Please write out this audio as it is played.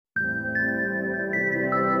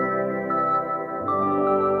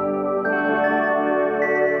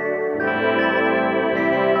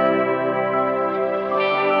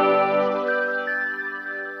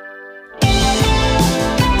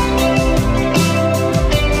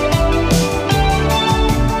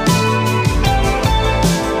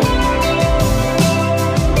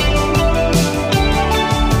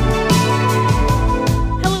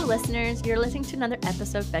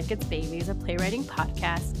of Beckett's Babies, a playwriting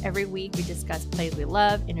podcast. Every week we discuss plays we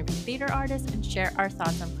love, interview theater artists, and share our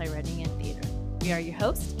thoughts on playwriting and theater. We are your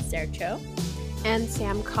hosts, Sarah Cho and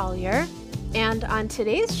Sam Collier. And on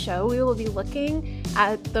today's show, we will be looking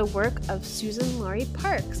at the work of Suzan-Lori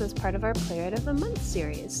Parks as part of our Playwright of the Month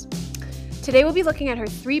series. Today we'll be looking at her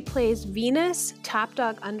 3 plays, Venus, Top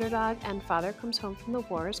Dog, Underdog, and Father Comes Home from the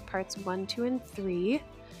Wars, parts 1, 2, and 3.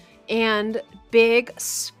 And big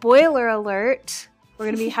spoiler alert, we're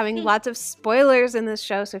going to be having lots of spoilers in this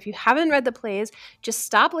show, so if you haven't read the plays, just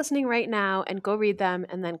stop listening right now and go read them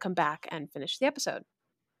and then come back and finish the episode.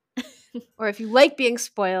 Or if you like being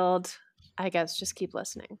spoiled, I guess just keep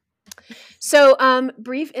listening. So,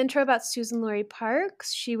 brief intro about Suzan-Lori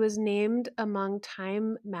Parks. She was named among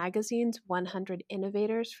Time Magazine's 100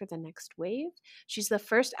 Innovators for the Next Wave. She's the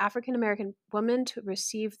first African-American woman to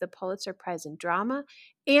receive the Pulitzer Prize in Drama,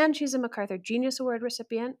 and she's a MacArthur Genius Award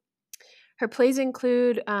recipient. Her plays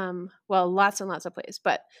include, lots and lots of plays,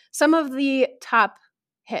 but some of the top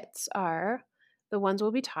hits are the ones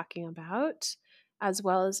we'll be talking about, as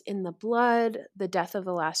well as In the Blood, The Death of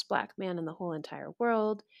the Last Black Man in the Whole Entire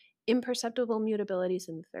World, Imperceptible Mutabilities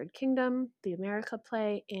in the Third Kingdom, The America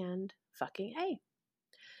Play, and Fucking A.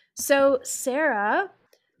 So, Sarah,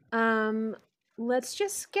 let's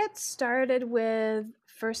just get started with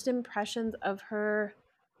first impressions of her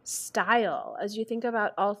style. As you think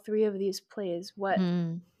about all 3 of these plays, what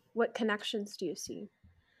connections do you see?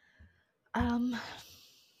 I'd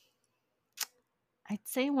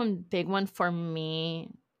say one big one for me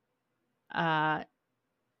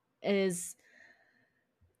is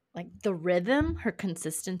like the rhythm, her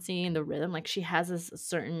consistency in the rhythm. Like she has this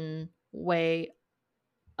certain way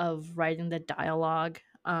of writing the dialogue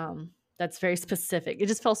that's very specific. It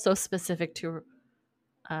just felt so specific to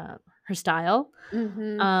her style.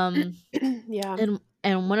 Yeah.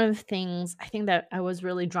 And one of the things I think that I was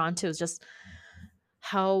really drawn to is just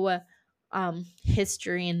how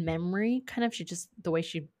history and memory kind of, the way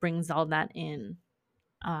she brings all that in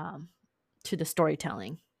to the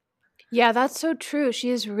storytelling. Yeah, that's so true. She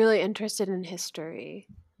is really interested in history.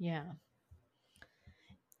 Yeah.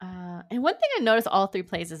 And one thing I noticed all 3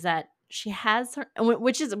 plays is that she has her,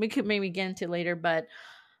 which is, we could maybe get into later, but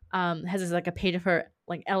has this like a page of her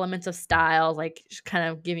like elements of style, like she's kind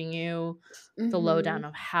of giving you the lowdown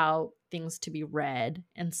of how things to be read.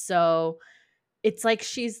 And so it's like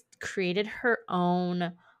she's created her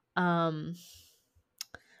own like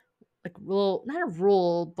not a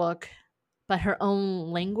rule book, but her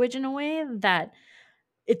own language in a way that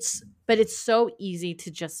it's so easy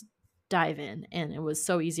to just dive in, and it was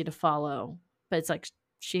so easy to follow. But it's like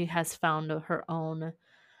she has found her own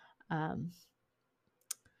I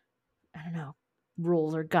don't know,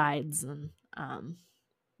 rules or guides and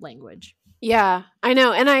language. Yeah, I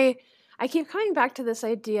know. And I keep coming back to this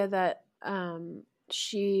idea that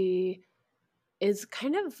she is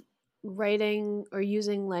kind of writing or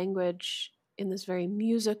using language in this very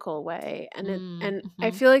musical way. And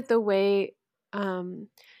I feel like the way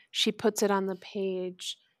she puts it on the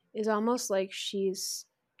page is almost like she's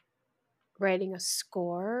writing a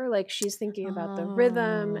score. Like she's thinking about the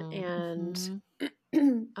rhythm and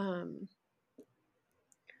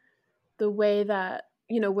the way that,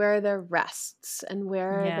 where are their rests and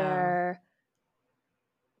where are their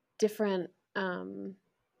different kind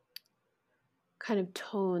of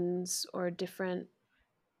tones or different,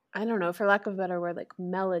 I don't know, for lack of a better word, like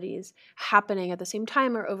melodies happening at the same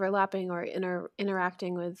time or overlapping or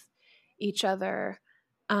interacting with each other.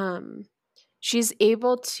 She's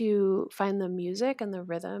able to find the music and the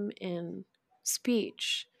rhythm in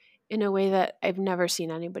speech in a way that I've never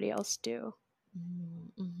seen anybody else do.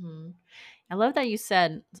 Mm-hmm. I love that you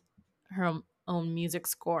said her own music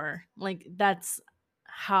score. Like that's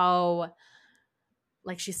how,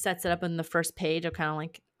 like she sets it up in the first page of kind of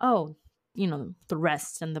like, oh, the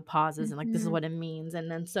rests and the pauses and like this is what it means. And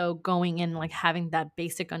then so going in, like having that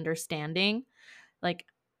basic understanding, like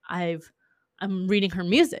I'm reading her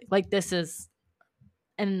music, like this is,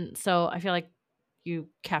 and so I feel like you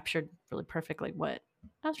captured really perfectly what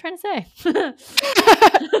I was trying to say.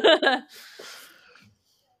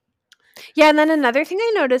 Yeah, and then another thing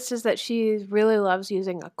I noticed is that she really loves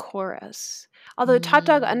using a chorus. Although Top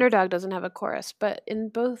Dog Underdog doesn't have a chorus, but in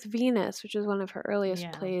both Venus, which is one of her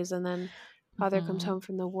earliest plays, and then Father Comes Home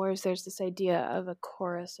from the Wars, there's this idea of a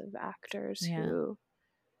chorus of actors who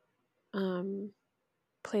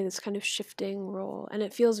play this kind of shifting role, and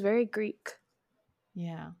it feels very Greek.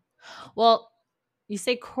 Yeah. Well, you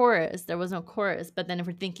say chorus, there was no chorus, but then if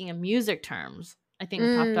we're thinking in music terms, I think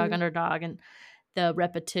Top Dog Underdog and the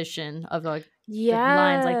repetition of like the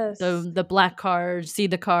lines, like Yes. the black card, see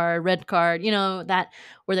the card, red card, that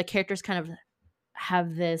where the characters kind of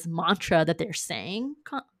have this mantra that they're saying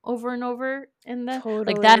over and over in the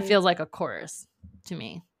like that Totally. feels like a chorus to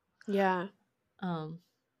me. Yeah. But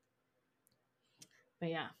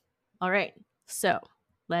yeah. All right. So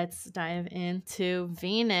let's dive into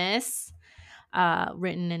Venus,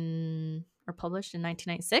 written in or published in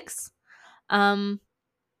 1996.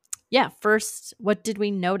 Yeah. First, what did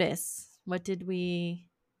we notice? What did we?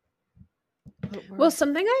 Well,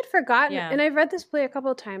 something I'd forgotten, Yeah. and I've read this play a couple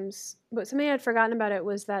of times, but something I'd forgotten about it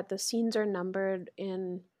was that the scenes are numbered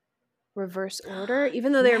in reverse order.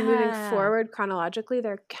 Even though they're moving Yeah. forward chronologically,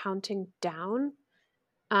 they're counting down.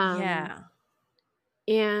 Yeah.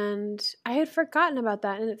 And I had forgotten about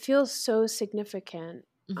that, and it feels so significant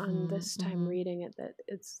on this time Mhm. reading it that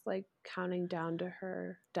it's like counting down to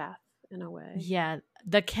her death in a way. Yeah.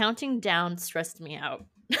 The counting down stressed me out.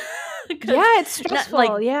 Yeah, it's stressful.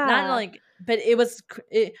 Not like, but it was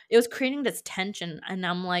creating this tension, and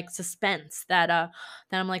I'm like suspense that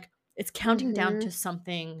I'm like it's counting down to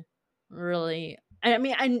something really. I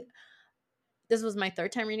mean, this was my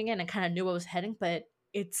third time reading it, and I kind of knew what was heading, but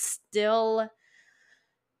it's still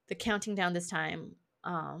the counting down this time.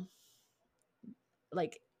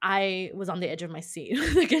 Like I was on the edge of my seat,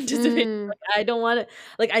 like anticipating. Like, I don't want to.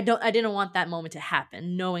 Like I didn't want that moment to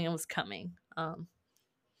happen, knowing it was coming.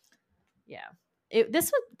 Yeah.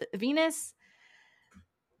 This was Venus.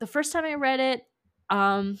 The first time I read it,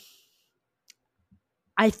 I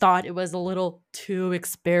thought it was a little too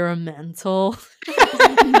experimental.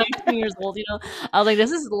 19 years old, I was like,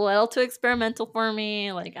 this is a little too experimental for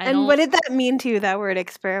me. Like, what did that mean to you, that word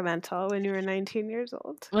experimental, when you were 19 years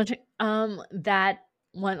old? That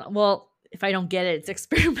one, well, if I don't get it, it's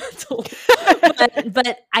experimental.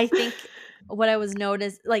 but I think what I was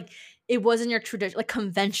noticed, like, it wasn't your traditional, like,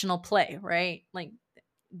 conventional play, right? Like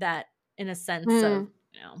that in a sense of,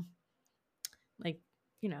 like,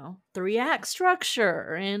 3-act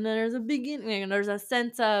structure, and then there's a beginning, and there's a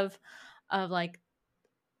sense of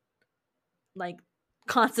like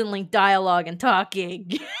constantly dialogue and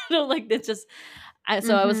talking, like it's just I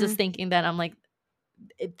was just thinking that I'm like,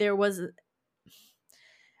 there was,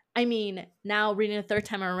 I mean, now reading a third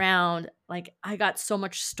time around, like I got so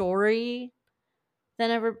much story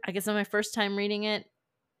than ever, I guess, on my first time reading it.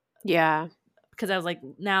 Yeah. Because I was like,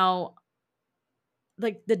 now,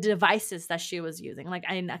 like the devices that she was using, like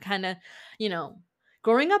I kind of,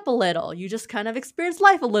 growing up a little, you just kind of experience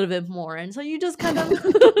life a little bit more, and so you just kind of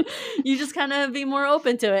be more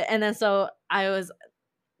open to it. And then so I was,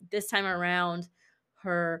 this time around,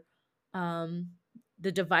 her the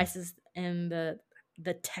devices and the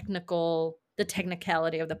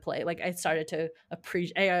technicality of the play, like I started to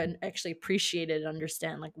appreciate, I actually appreciated and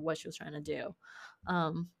understand like what she was trying to do.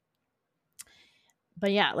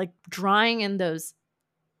 But yeah, like drawing in those,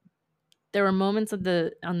 there were moments of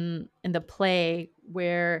in the play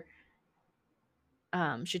where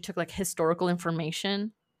she took like historical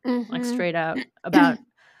information, like straight out about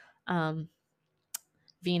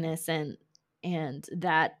Venus, and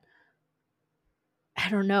that, I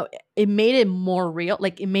don't know, it made it more real.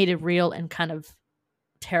 Like it made it real and kind of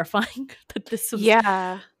terrifying that this was really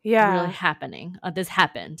happening. This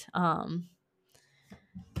happened. And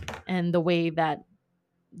the way that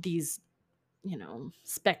these,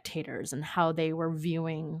 spectators and how they were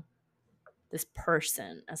viewing this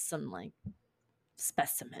person as some like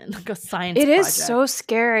specimen, like a science It project. is so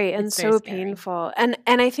scary and so painful. And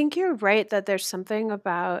I think you're right that there's something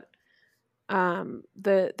about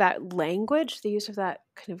that language, the use of that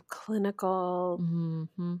kind of clinical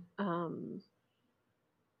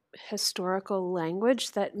historical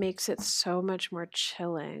language that makes it so much more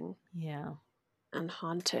chilling. Yeah. And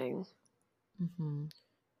haunting.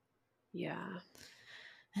 Yeah.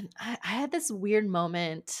 And I had this weird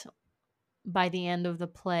moment by the end of the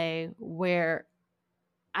play where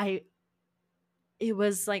it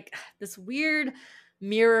was like this weird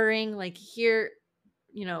mirroring, like here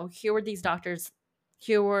were these doctors,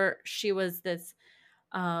 she was this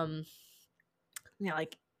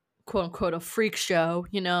like quote unquote a freak show,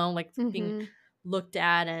 like being looked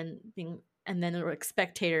at and then there were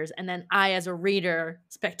spectators, and then I as a reader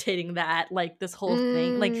spectating that, like this whole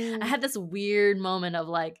thing. Like I had this weird moment of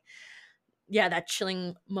like, yeah, that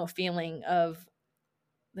chilling feeling of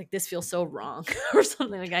like, this feels so wrong or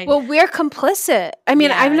something. Like well, we're complicit. I mean,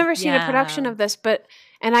 I've never seen a production of this, but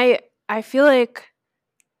I feel like,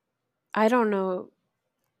 I don't know.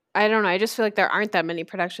 I just feel like there aren't that many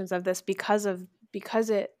productions of this because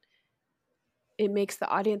it makes the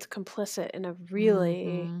audience complicit in a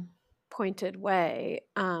really pointed way.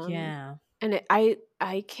 Yeah. and I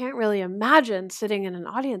can't really imagine sitting in an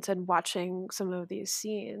audience and watching some of these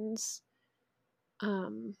scenes.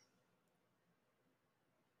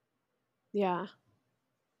 Yeah.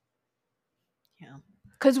 Yeah.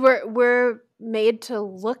 Because we're made to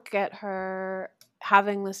look at her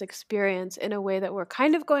having this experience in a way that we're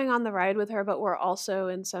kind of going on the ride with her, but we're also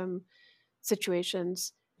in some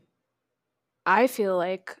situations, I feel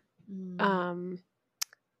like,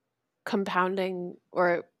 compounding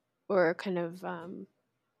or kind of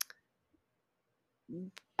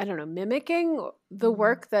I don't know, mimicking the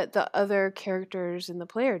work that the other characters in the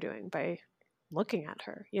play are doing by looking at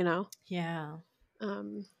her, you know? Yeah.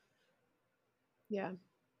 Yeah.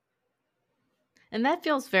 And that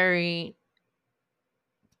feels very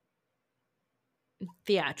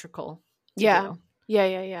theatrical to do.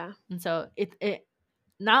 Yeah. And so it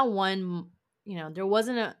not one, there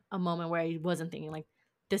wasn't a moment where I wasn't thinking like,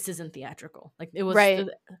 this isn't theatrical. Like it was Right.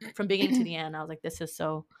 from beginning to the end. I was like, this is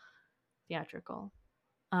so theatrical.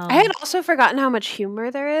 I had also forgotten how much humor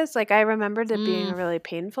there is. Like I remembered it being a really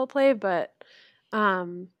painful play, but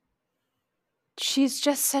she's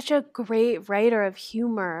just such a great writer of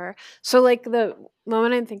humor. So like the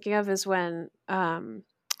moment I'm thinking of is when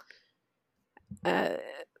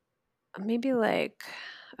maybe like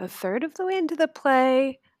a third of the way into the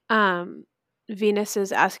play, Venus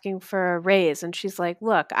is asking for a raise and she's like,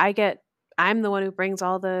 look, I'm the one who brings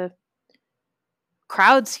all the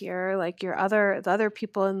crowds here, like the other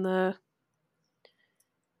people in the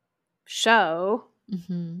show,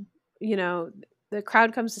 you know, the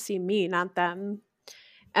crowd comes to see me, not them.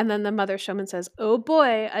 And then the mother showman says, oh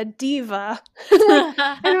boy, a diva. Like,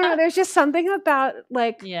 I don't know, there's just something about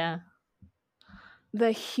like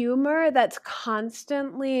the humor that's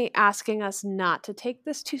constantly asking us not to take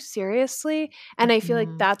this too seriously. And I feel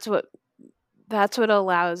like that's what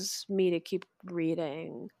allows me to keep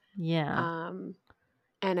reading. Yeah.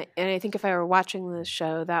 And I think if I were watching this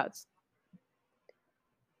show, that's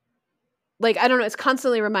like, I don't know, it's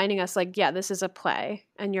constantly reminding us like, yeah, this is a play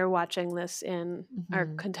and you're watching this in our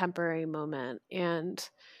contemporary moment. And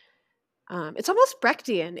it's almost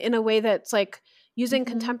Brechtian in a way that's like using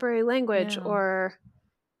contemporary language or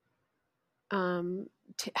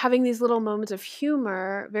having these little moments of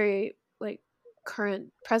humor, very like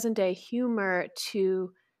current present day humor,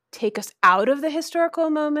 to take us out of the historical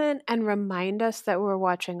moment and remind us that we're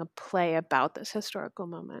watching a play about this historical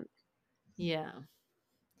moment. Yeah.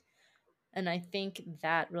 And I think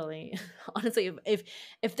that really, honestly,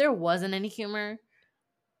 if there wasn't any humor,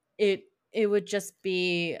 it would just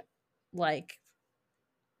be like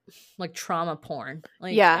trauma porn.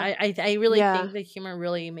 Like I really think the humor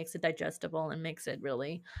really makes it digestible and makes it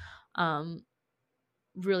really,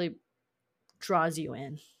 really draws you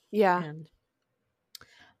in. Yeah.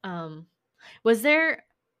 And was there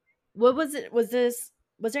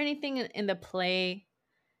anything in the play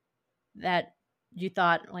that you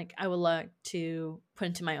thought like I would like to put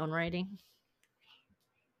into my own writing?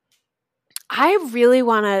 I really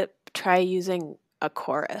want to try using a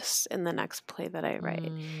chorus in the next play that I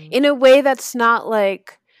write in a way that's not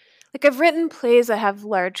like I've written plays that have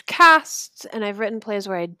large casts and I've written plays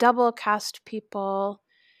where I double cast people.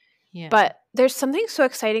 Yeah. But there's something so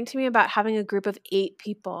exciting to me about having a group of 8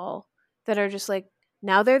 people that are just like,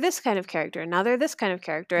 now they're this kind of character, now they're this kind of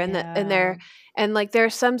character. And like there are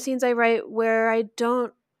some scenes I write where I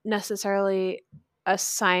don't necessarily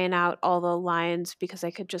assign out all the lines because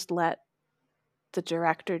I could just let the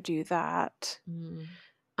director do that.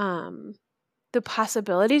 The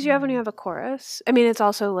possibilities you have when you have a chorus. I mean, it's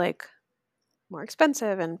also like more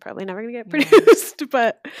expensive and probably never going to get produced,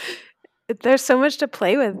 but there's so much to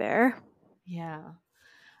play with there. Yeah.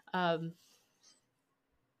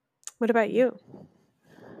 What about you?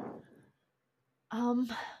 So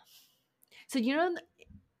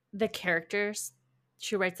the characters,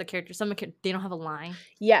 she writes the characters. Some they don't have a line.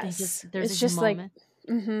 Yes. There's just moment.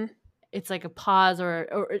 Like, it's like a pause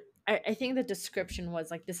or I think the description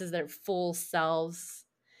was like, this is their full selves.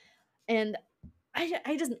 And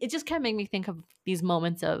it just kind of made me think of these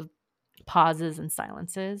moments of pauses and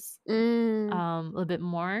silences a little bit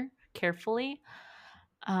more carefully,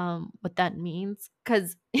 what that means.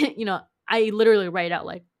 Because, I literally write out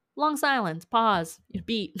like long silence, pause,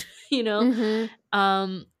 beat, kind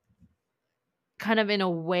of in a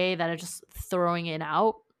way that I'm just throwing it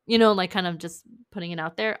out, like kind of just putting it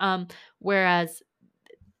out there. Whereas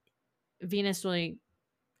Venus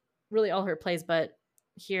really all her plays, but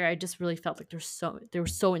here I just really felt like they were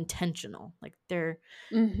so intentional. Like they're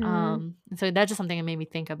and so that's just something that made me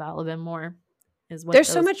think about a little bit more. Is what there's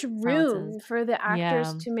so much room for the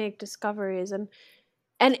actors to make discoveries and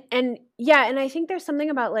I think there's something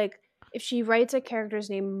about like if she writes a character's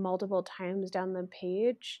name multiple times down the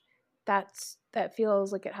page, that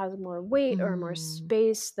feels like it has more weight or more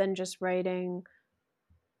space than just writing,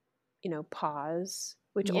 pause,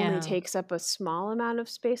 which only Yeah. takes up a small amount of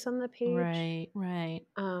space on the page. Right.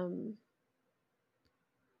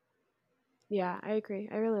 Yeah, I agree.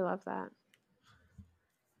 I really love that.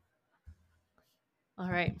 All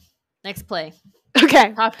right. Next play.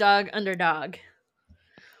 Okay. Top Dog, Underdog.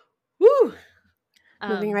 Woo!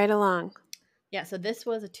 Moving right along. Yeah, so this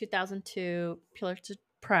was a 2002 Pulitzer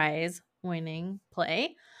Prize winning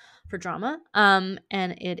play for drama. And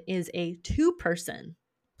it is a 2-person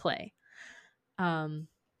play. And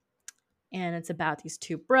it's about these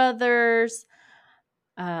 2 brothers.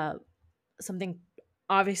 Something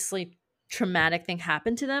obviously traumatic thing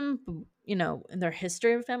happened to them, in their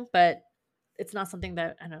history with them, but it's not something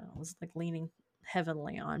that, I don't know, was like leaning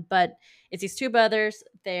heavily on. But it's these 2 brothers.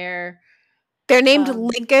 They're named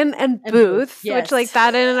Lincoln and Booth, yes. which, like,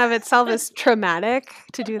 that in and of itself is traumatic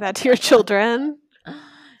to do that to your children.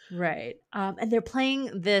 Right. And they're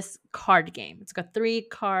playing this card game. It's got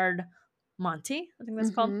 3-card Monty, I think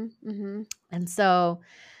that's called. Mm-hmm. And so,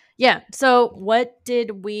 yeah. So what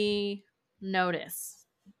did we notice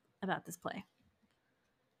about this play?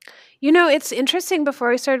 It's interesting, before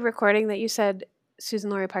we started recording, that you said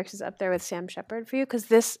Suzan-Lori Parks is up there with Sam Shepard for you, because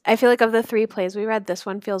this, I feel like, of the 3 plays we read, this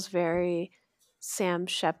one feels very Sam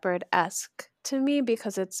Shepard-esque to me,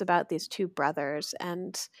 because it's about these 2 brothers,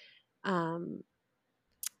 and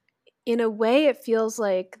in a way it feels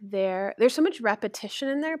like there's so much repetition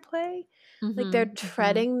in their play. Like they're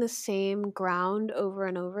treading the same ground over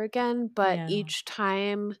and over again, but each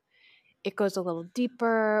time it goes a little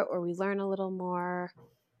deeper, or we learn a little more.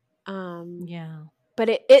 But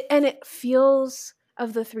it feels,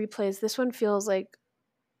 of the 3 plays, this one feels like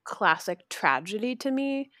classic tragedy to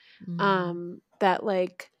me. That,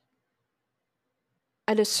 like,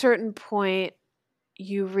 at a certain point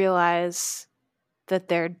you realize that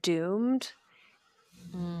they're doomed.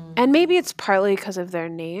 And maybe it's partly because of their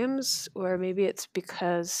names, or maybe it's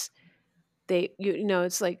because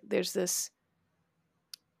it's like there's this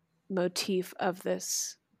motif of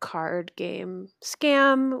this card game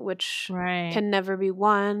scam, which can never be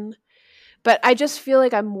won. But I just feel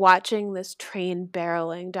like I'm watching this train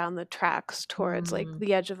barreling down the tracks towards like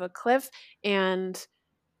the edge of a cliff, and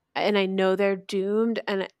I know they're doomed,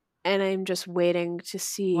 and I'm just waiting to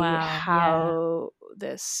see how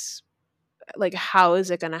this, like, how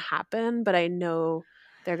is it going to happen? But I know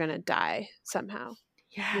they're going to die somehow.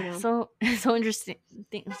 Yeah. So interesting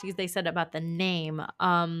things they said about the name,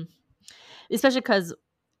 especially because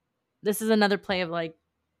this is another play of, like,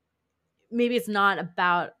 maybe it's not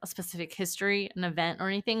about a specific history, an event, or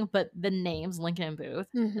anything, but the names Lincoln and Booth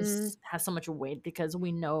has so much weight because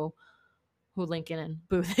we know who Lincoln and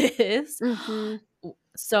Booth is.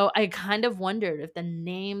 So I kind of wondered if the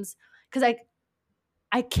names, because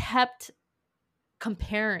I kept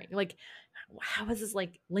comparing, like, how is this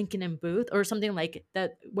like Lincoln and Booth or something like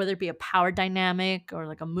that, whether it be a power dynamic or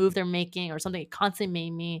like a move they're making or something. It constantly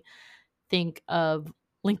made me think of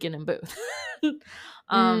Lincoln and Booth.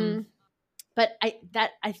 But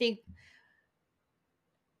I think,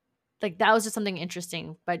 like, that was just something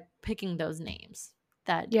interesting by picking those names.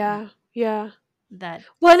 That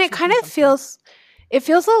well, and it kind of feels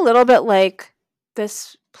a little bit like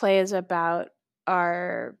this play is about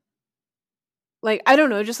our, like, I don't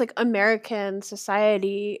know, just like American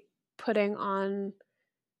society putting on,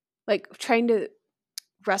 like, trying to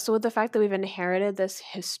wrestle with the fact that we've inherited this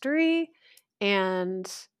history,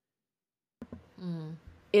 and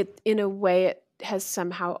it, in a way, it has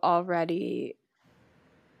somehow already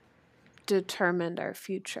determined our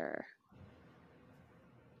future.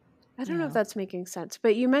 I don't know if that's making sense,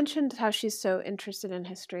 but you mentioned how she's so interested in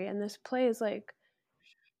history, and this play is, like,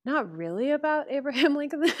 not really about Abraham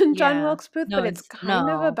Lincoln and John Wilkes Booth, but it's kind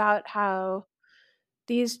of about how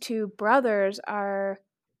these 2 brothers are,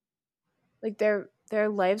 like, their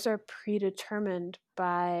lives are predetermined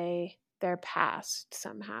by their past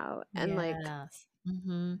somehow, and like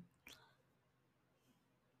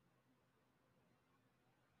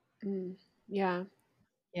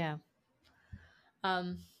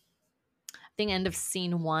I think end of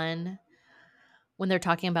scene 1, when they're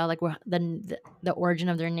talking about, like, the origin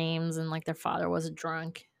of their names, and, like, their father was a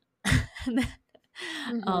drunk. And then,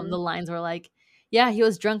 the lines were like, yeah, he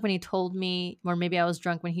was drunk when he told me, or maybe I was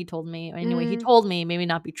drunk when he told me. Anyway, he told me, maybe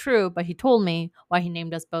not be true, but he told me why he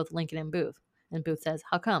named us both Lincoln and Booth. And Booth says,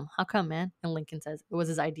 how come, man? And Lincoln says, it was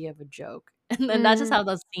his idea of a joke. And then that's just how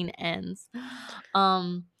the scene ends.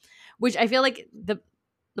 Which I feel like the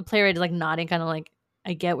playwright is, like, nodding, kind of like,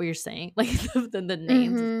 I get what you're saying. Like the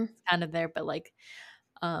names is Mm-hmm. kind of there, but like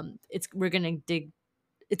we're gonna dig.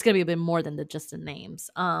 It's gonna be a bit more than just the names.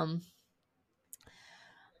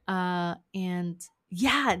 And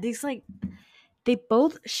yeah, these like they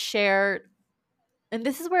both share, and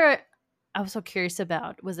this is where I was so curious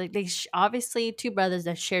about was like obviously two brothers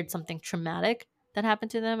that shared something traumatic that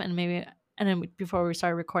happened to them, and maybe and then before we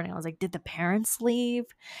started recording, I was like, did the parents leave?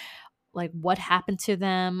 Like, what happened to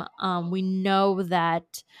them? We know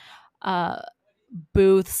that uh,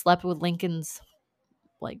 Booth slept with Lincoln's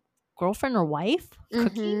like girlfriend or wife,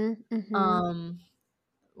 Cookie. Mm-hmm. Mm-hmm.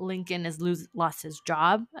 Lincoln has lost his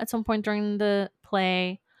job at some point during the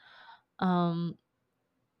play. And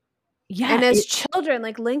Yeah, as children,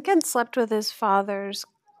 like Lincoln slept with his father's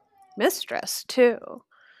mistress too,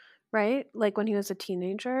 right? Like when he was a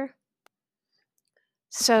teenager.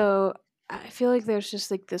 So I feel like there's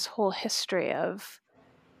just like this whole history of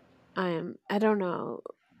I don't know,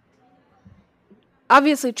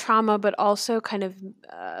 obviously trauma, but also kind of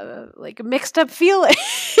like mixed up feelings.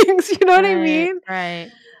 You know what I right, mean?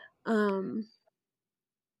 right. Um,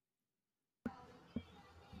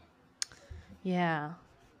 Yeah.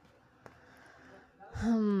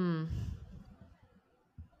 Hmm.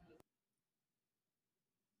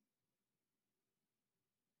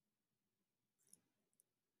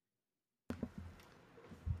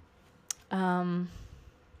 Um.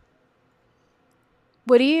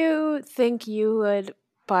 what do you think you would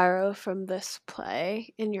borrow from this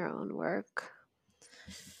play in your own work?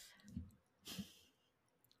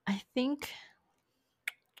 I think.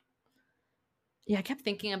 Yeah, I kept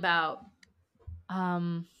thinking about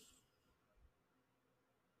um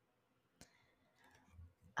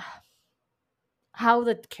how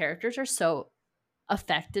the characters are so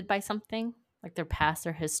affected by something, like their past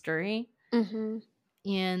or history, Mm-hmm.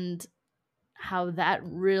 and how that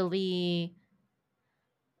really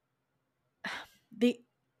they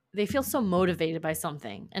they feel so motivated by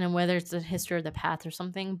something, and then whether it's the history or the path or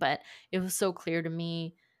something, but it was so clear to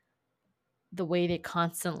me the way they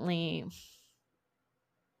constantly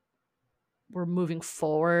were moving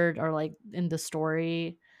forward or like in the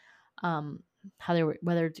story, um how they were,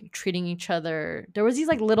 whether treating each other, there was these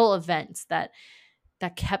like little events that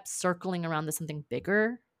kept circling around to something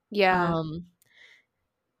bigger. Yeah. um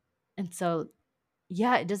and so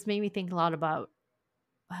yeah, it just made me think a lot about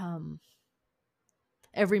um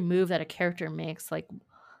every move that a character makes, like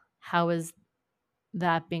how is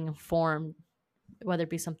that being informed, whether it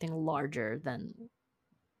be something larger than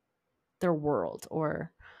their world,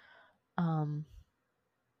 or um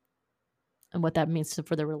and what that means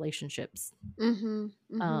for their relationships. Mm-hmm.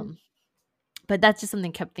 Mm-hmm. um but that's just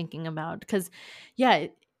something I kept thinking about because yeah,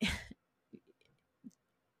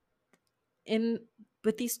 in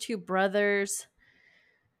with these two brothers,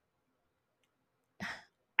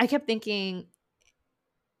 I kept thinking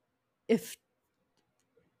if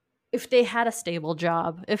they had a stable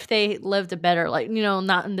job, if they lived a better, like,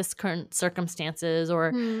 not in this current circumstances,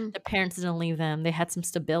 or Mm. the parents didn't leave them, they had some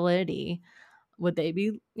stability, would they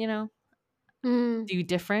be, Mm. do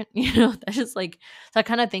different? That's just like, so I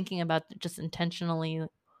kind of thinking about just intentionally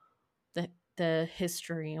the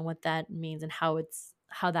history and what that means and how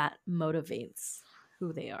that motivates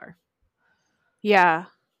who they are. Yeah.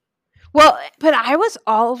 Well, but I was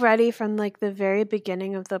already from like the very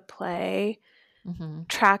beginning of the play Mm-hmm.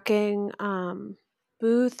 tracking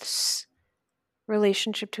Booth's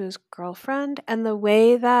relationship to his girlfriend and the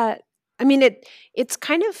way that I mean it's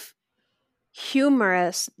kind of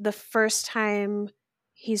humorous the first time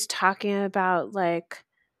he's talking about like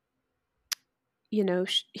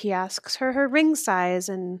he asks her ring size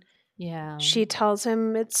and Yeah. she tells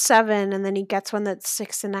him it's 7 and then he gets one that's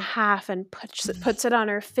 6.5 and puts it on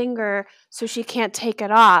her finger so she can't take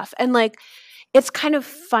it off and like it's kind of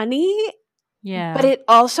funny but Yeah. it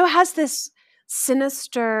also has this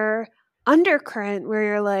sinister undercurrent where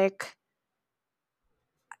you're like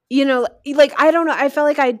like I don't know, I felt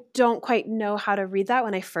like I don't quite know how to read that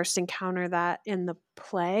when I first encounter that in the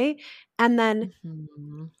play and then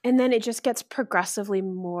Mm-hmm. it just gets progressively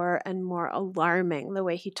more and more alarming the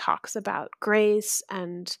way he talks about Grace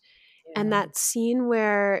and Yeah. that scene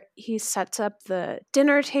where he sets up the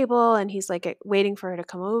dinner table and he's like waiting for her to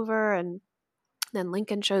come over and then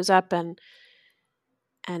Lincoln shows up and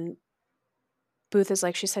Booth is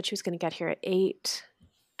like, she said she was going to get here at 8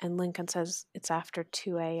 and Lincoln says it's after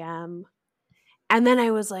 2 a.m. And then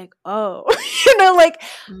I was like, oh, like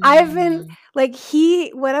I've been Mm-hmm. like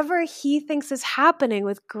whatever he thinks is happening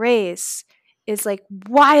with Grace is like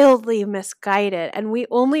wildly misguided. And we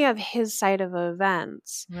only have his side of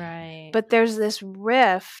events. Right. But there's this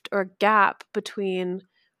rift or gap between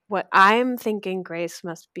what I'm thinking Grace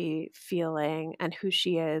must be feeling and who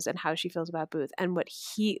she is and how she feels about Booth and what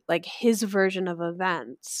he, like his version of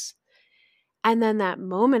events. And then that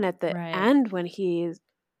moment at the Right. end when he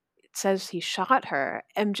says he shot her,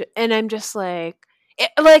 and I'm just like,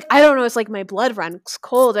 like, I don't know, it's like my blood runs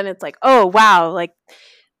cold and it's like, oh, wow, like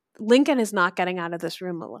Lincoln is not getting out of this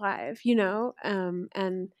room alive, you know?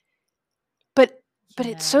 And but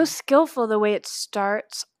it's so Yeah. skillful the way it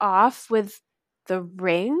starts off with the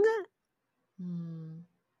ring, Mm.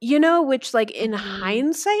 you know, which like in Mhm.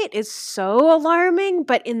 hindsight is so alarming,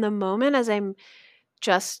 but in the moment as I'm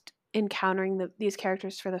just encountering these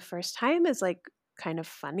characters for the first time is like kind of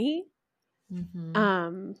funny.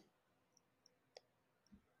 Mhm.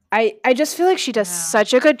 I just feel like she does Yeah.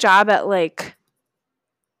 such a good job at like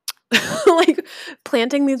like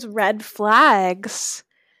planting these red flags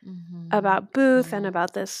Mhm. about Booth and Mhm.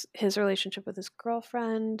 about his relationship with his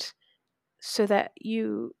girlfriend, so that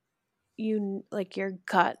you like your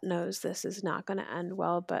gut knows this is not going to end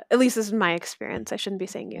well. But at least this is my experience. I shouldn't be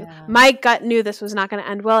saying you. Yeah. My gut knew this was not going to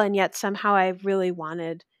end well, and yet somehow I really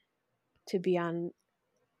wanted to be on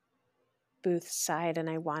Booth's side, and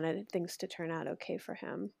I wanted things to turn out okay for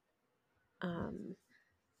him.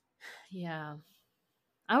 Yeah.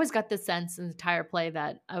 I always got the sense in the entire play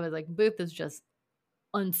that I was like, Booth is just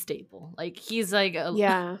unstable. Like he's like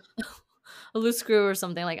Yeah. a loose screw or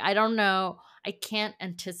something. Like I don't know. I can't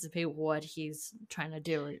anticipate what he's trying to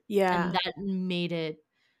do. Yeah. And that made it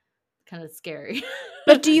kind of scary.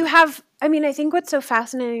 But do you have, I mean, I think what's so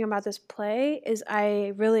fascinating about this play is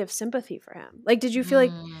I really have sympathy for him. Like, did you feel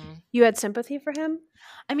like Mm. you had sympathy for him?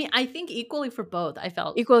 I mean, I think equally for both. I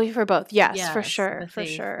felt Equally for both. Yes, for sure. For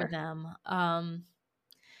sympathy for sure. them.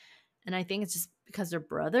 And I think it's just because they're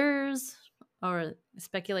brothers, or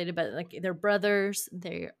speculated, but like they're brothers.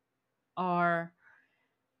 They are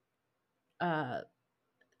uh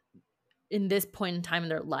in this point in time in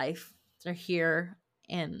their life. They're here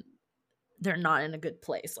and they're not in a good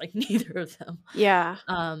place, like neither of them. Yeah.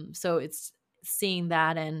 So it's seeing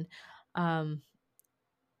that, and um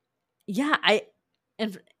yeah, I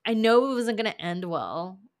know it wasn't gonna end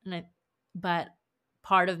well, but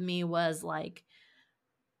part of me was like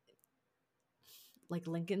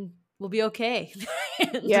Lincoln will be okay.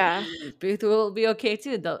 And Yeah. Booth will be okay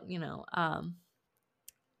too. They'll,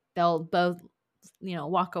 they'll both,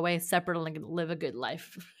 walk away separately and live a good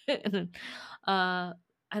life. And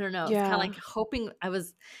I don't know. It's kind of Yeah. like hoping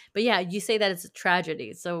but yeah, you say that it's a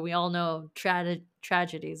tragedy. So we all know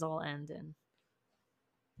tragedies all end in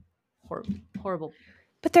horrible,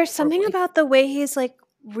 But there's something horribly. about the way he's like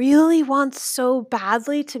really wants so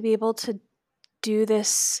badly to be able to do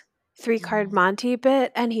this 3-card Monty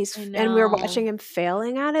bit, and I we're know. watching him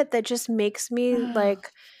failing at it, that just makes me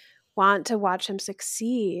like want to watch him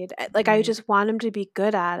succeed. Like I Right. just want him to be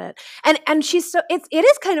good at it. And she's so it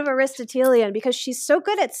is kind of Aristotelian because she's so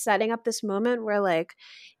good at setting up this moment where like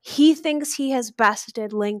he thinks he has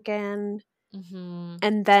bested Lincoln, Mm-hmm.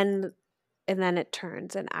 and then it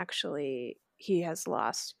turns and actually he has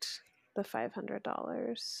lost the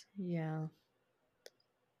 $500. Yeah.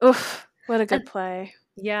 Oof, what a good And play.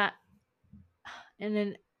 yeah. And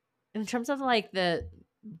then in terms of like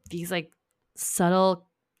these like subtle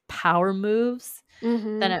power moves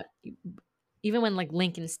Mhm. that even when like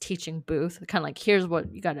Lincoln's teaching Booth, kind of like, here's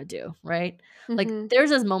what you got to do, right? Like Mhm. there's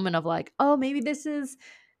this moment of like, oh, maybe this is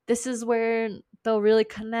where they'll really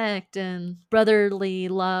connect and brotherly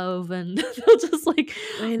love, and they'll just like,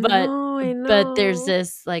 I but know, I there's know.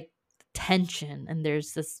 this like tension, and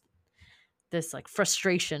there's this like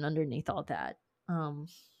frustration underneath all that.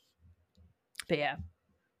 But yeah.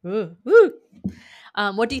 Ooh, ooh.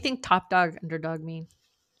 What do you think top dog, underdog mean?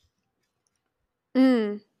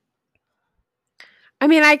 Mm. I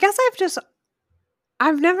mean, I guess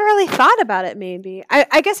I've never really thought about it, maybe.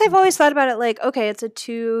 I guess I've always thought about it like, okay, it's a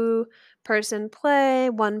 2-person play,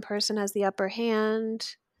 one person has the upper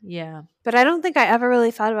hand. Yeah. But I don't think I ever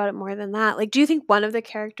really thought about it more than that. Like, do you think one of the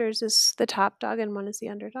characters is the top dog and one is the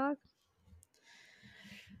underdog?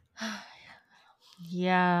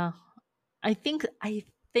 Yeah. I think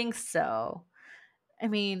so. I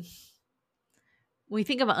mean, when we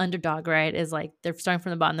think of an underdog, right, is like they're starting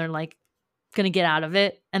from the bottom, they're like gonna get out of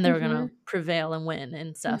it and they're gonna Mhm. prevail and win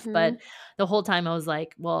and stuff. But Mhm. the whole time I was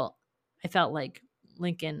like, well, I felt like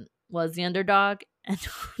Lincoln was the underdog and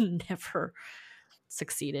never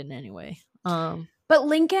succeeded in any way. But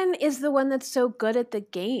Lincoln is the one that's so good at the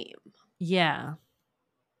game Yeah.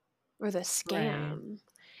 or the Right. scam.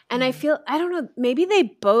 And I don't know, maybe they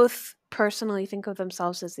both personally think of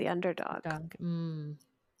themselves as the underdog. Dog.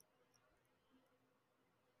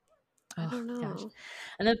 I Oh don't gosh. know.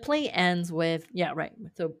 And the play ends with, yeah, right.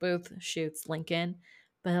 So Booth shoots Lincoln,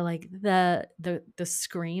 but like the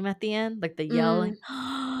scream at the end, like the Mm, yelling,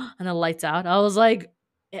 and the lights out. I was like,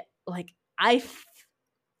 like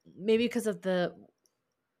maybe because of the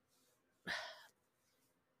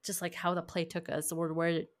just like how the play took us or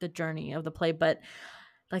where the journey of the play, but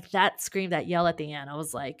like that scream, that yell at the end, I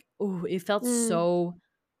was like, ooh, it felt mm, so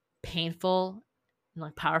painful and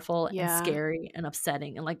like powerful and yeah. scary and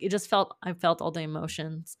upsetting, and like it just felt, I felt all the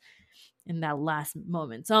emotions in that last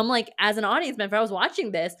moment. So I'm like, as an audience member, I was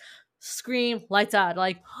watching this, scream, lights out,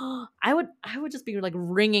 like I would just be like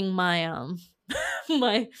ringing my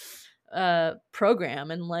my program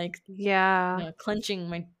and like, Yeah. clenching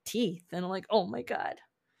my teeth, and I'm like, oh my god.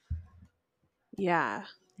 Yeah.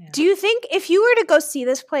 Yeah. Do you think if you were to go see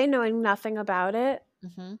this play knowing nothing about it,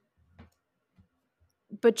 Hmm.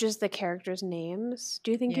 but just the characters' names,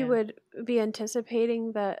 do you think you Yeah. would be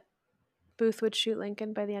anticipating that Booth would shoot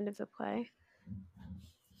Lincoln by the end of the play?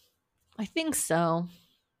 I think so.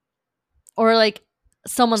 Or like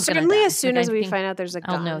someone's gonna Certainly, as die. Like soon I as we think find out there's a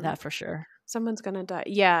I'll know gun, that for sure. someone's gonna die.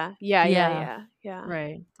 Yeah, yeah, yeah, Yeah. yeah, yeah.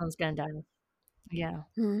 Right. Someone's gonna die. Yeah.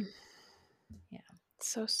 Hmm. Yeah.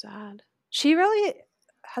 So sad. She really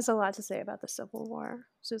has a lot to say about the Civil War,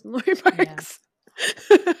 Susan Lori Yeah. Parks.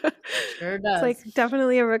 Sure It's like does.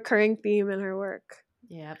 definitely a recurring theme in her work.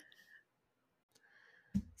 Yep.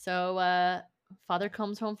 So Father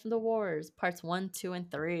Comes Home from the Wars, parts 1, 2, and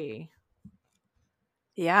 3.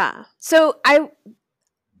 Yeah. So I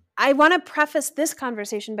want to preface this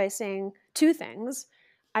conversation by saying two things.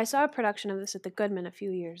 I saw a production of this at the Goodman a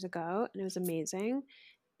few years ago, and it was amazing.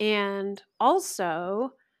 And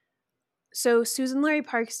also, so Susan Lori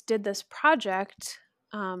Parks did this project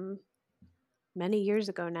many years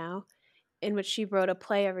ago now, in which she wrote a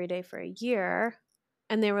play every day for a year,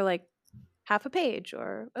 and they were like half a page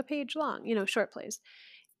or a page long, short plays.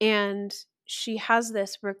 And she has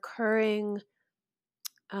this recurring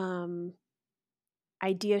um,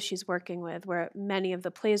 idea she's working with where many of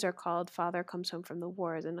the plays are called Father Comes Home from the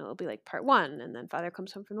Wars, and it'll be like part one, and then Father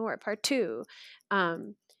Comes Home from the War, part two,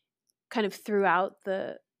 kind of throughout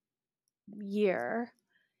the year.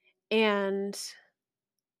 And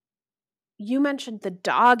you mentioned the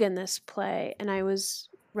dog in this play, and I was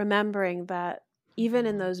remembering that even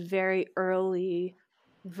in those very early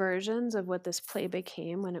versions of what this play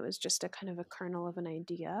became, when it was just a kind of a kernel of an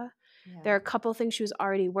idea, Yeah. there are a couple things she was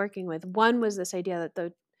already working with. One was this idea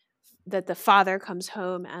that the father comes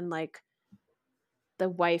home and like the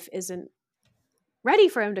wife isn't ready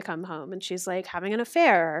for him to come home, and she's like having an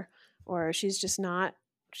affair, or she's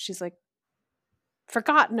like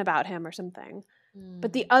forgotten about him or something.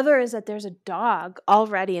 But the other is that there's a dog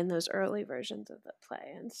already in those early versions of the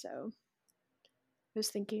play. And so I was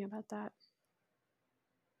thinking about that.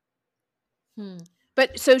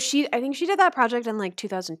 But so I think she did that project in like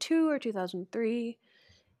 2002 or 2003.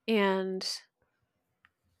 And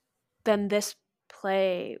then this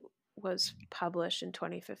play was published in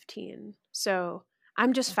 2015. So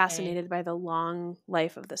I'm just Okay. fascinated by the long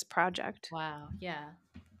life of this project. Wow. Yeah.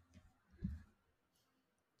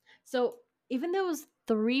 So even though it was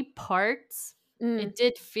 3 parts, it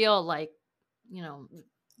did feel like,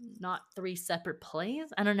 not 3 separate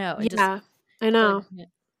plays. I don't know. It just Yeah, I felt know. like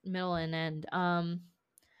middle and end.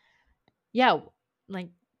 Yeah, like,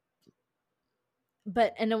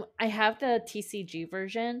 but and I have the TCG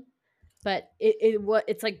version, but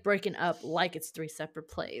it's like breaking up like it's 3 separate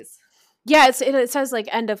plays. Yeah, it says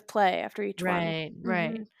like end of play after each one. Right,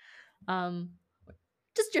 right.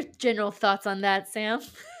 Just your general thoughts on that, Sam.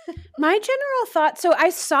 My general thought, so I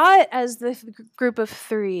saw it as the group of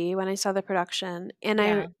 3 when I saw the production, and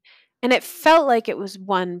Yeah. and it felt like it was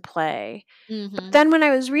one play. But then when I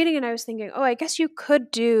was reading it, I was thinking, oh, I guess you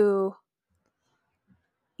could do,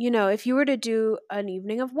 if you were to do an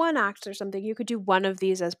evening of one act or something, you could do one of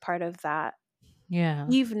these as part of that Yeah.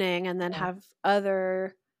 evening, and then Yeah. have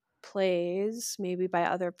other plays, maybe by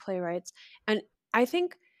other playwrights. And I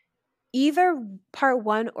think either part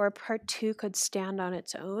 1 or part 2 could stand on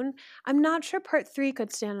its own. I'm not sure part 3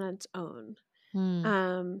 could stand on its own.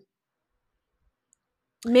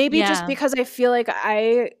 Maybe just Yeah. because I feel like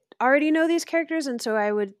I already know these characters, and so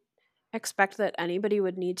I would expect that anybody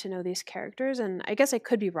would need to know these characters, and I guess I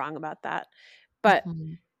could be wrong about that. But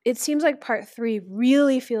it seems like part 3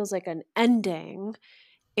 really feels like an ending,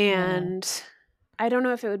 and I don't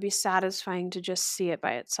know if it would be satisfying to just see it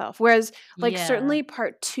by itself. Whereas, like, certainly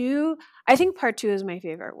part 2, I think part 2 is my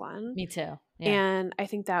favorite one. Me too. Yeah. And I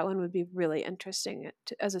think that one would be really interesting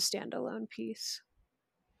as a standalone piece.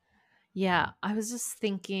 Yeah, I was just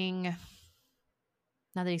thinking,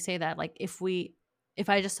 now that you say that, like if if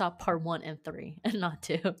I just saw part 1 and 3 and not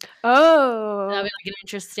 2. That'd Oh. be like an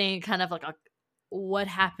interesting kind of like a what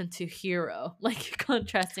happened to Hero, like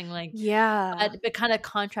contrasting like Yeah. but kind of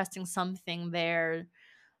contrasting something there.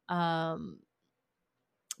 But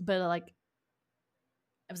like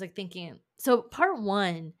I was like thinking, so part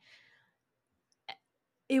 1,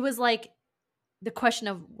 it was like the question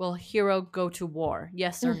of will Hero go to war?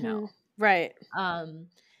 Yes or no? Right. And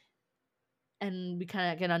we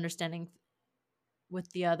kind of get understanding with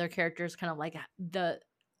the other characters, kind of like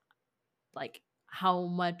how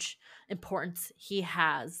much importance he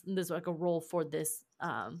has. And there's like a role for this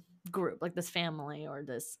group, like this family or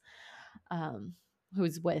this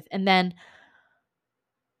who's with, and then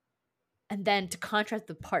to contrast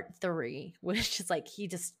the part 3, which is like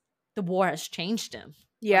the war has changed him.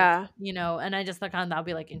 Yeah. Like, you know, and I just thought that would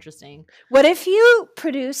be like interesting. What if you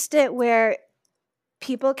produced it where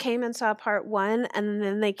people came and saw part 1 and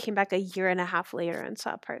then they came back a year and a half later and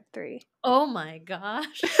saw part 3? Oh my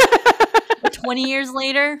gosh. 20 years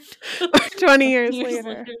later. 20 years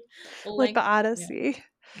later. Like the Odyssey.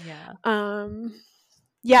 Yeah.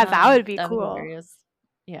 Yeah, that would be cool. Hilarious.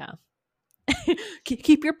 Yeah.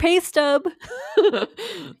 Keep your pay stub.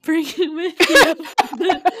 Bring it with you.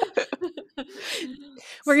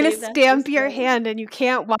 We're gonna stamp your hand, and you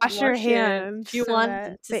can't wash your hands. You want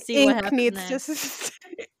to the see what ink happens needs next. to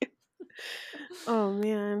stay. Oh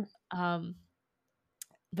man.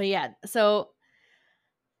 But yeah, so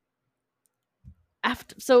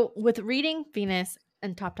with reading Venus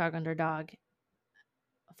and Top Dog Underdog,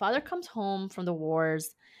 Father Comes Home from the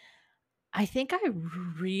Wars, I think I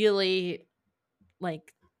really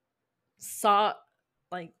like saw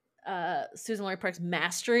like Susan-Lori Parks'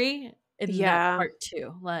 mastery in that part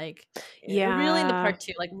 2. Like really in the part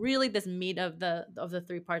 2, like really this meat of the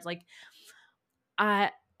 3 parts. Like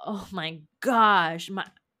oh my gosh,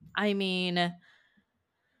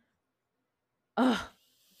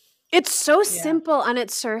 it's so simple on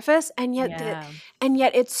its surface, and yet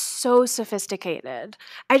it's so sophisticated.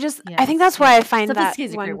 I think that's why I find that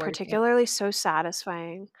one particularly so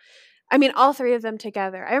satisfying. I mean, all 3 of them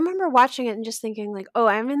together. I remember watching it and just thinking like, oh,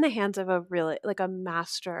 I'm in the hands of a really like a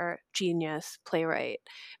master genius playwright,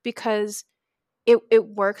 because it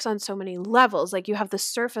works on so many levels. Like you have the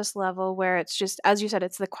surface level where it's just, as you said,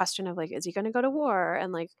 it's the question of like, is he going to go to war?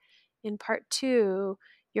 And like in part 2,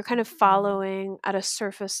 you're kind of following at a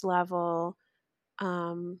surface level,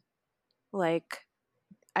 like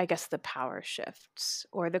I guess the power shifts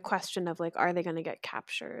or the question of like, are they going to get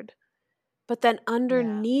captured? But then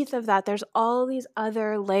underneath of that, there's all these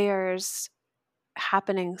other layers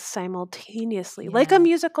happening simultaneously, like a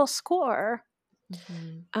musical score.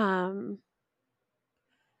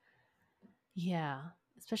 Yeah,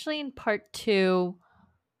 especially in part 2.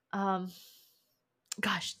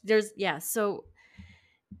 Gosh, so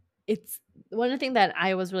it's one of the things that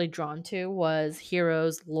I was really drawn to was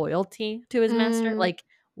Hero's loyalty to his master, like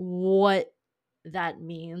what that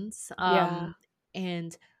means.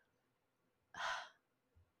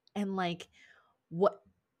 And like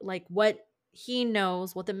what he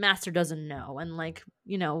knows, what the master doesn't know, and like,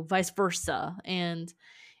 you know, vice versa, and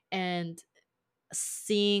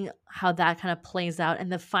seeing how that kind of plays out in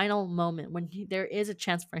the final moment when there is a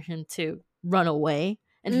chance for him to run away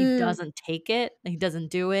and he doesn't take it, he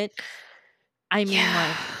doesn't do it. I mean,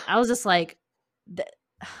 like, I was just like,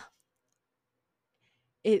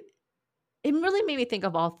 it really made me think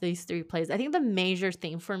of all these 3 plays. I think the major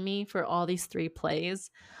theme for me for all these 3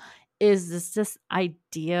 plays is this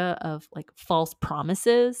idea of like false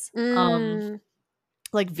promises.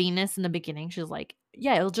 Like Venus in the beginning, she's like,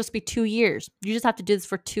 yeah, it'll just be 2 years. You just have to do this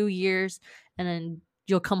for 2 years and then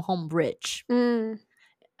you'll come home rich. And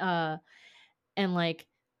like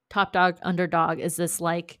Top Dog Underdog is this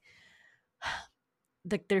like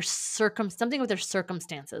there's something with their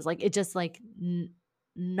circumstances. Like it just like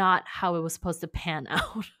not how it was supposed to pan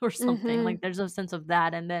out or something. Like there's a sense of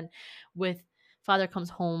that. And then with Father Comes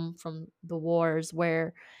Home from the Wars,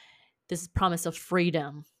 where this promise of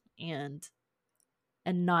freedom and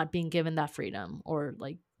not being given that freedom, or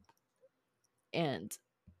like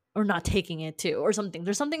or not taking it too, or something.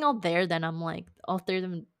 There's something out there that I'm like, all 3 of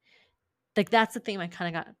them, like that's the thing I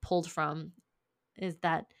kind of got pulled from, is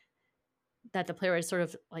that the playwright is sort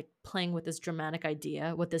of like playing with this dramatic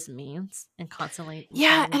idea, what this means, and constantly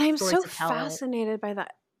and I'm so fascinated by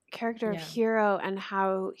that character of Hero and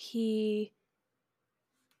how he,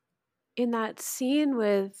 in that scene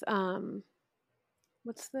with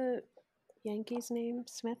what's the Yankee's name?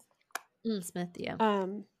 Smith? Smith, yeah.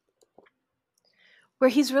 Where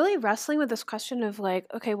he's really wrestling with this question of like,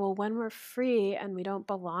 okay, well, when we're free and we don't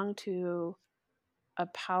belong to a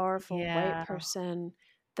powerful white Yeah. person,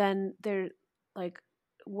 then they're like,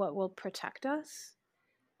 what will protect us?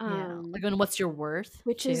 Yeah. Like, and what's your worth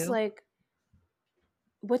Which is too? like,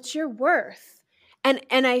 what's your worth? And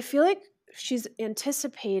I feel like she's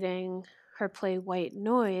anticipating her play White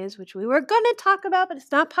Noise, which we were going to talk about, but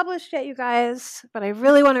it's not published yet, you guys. But I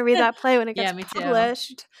really want to read that play when it Yeah, gets me too.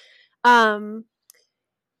 published.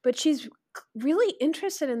 But she's really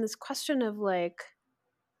interested in this question of like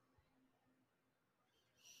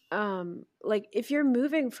if you're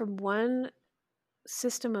moving from one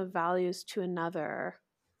system of values to another,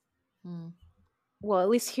 well, at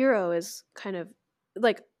least Hero is kind of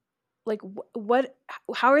like what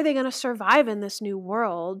how are they going to survive in this new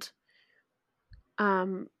world?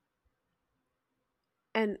 And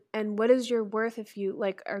what is your worth if you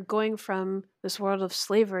like are going from this world of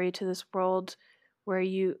slavery to this world where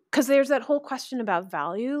you, because there's that whole question about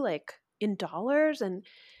value, like in dollars, and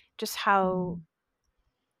just how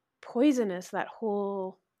poisonous that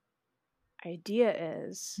whole idea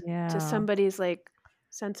is to Yeah. somebody's like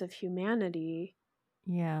sense of humanity.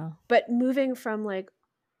 Yeah. But moving from like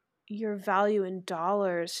your value in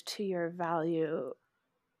dollars to your value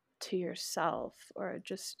to yourself, or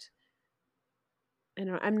just, I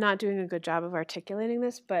don't know, I'm not doing a good job of articulating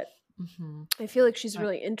this, but I feel like she's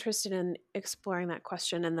really interested in exploring that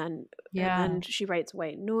question. And then she writes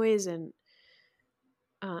White Noise, and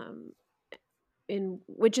in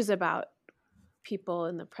which is about people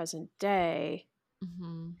in the present day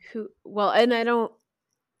who, well, and I'm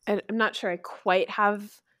not sure I quite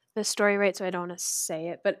have the story right, so I don't want to say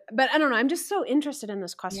it, but I don't know, I'm just so interested in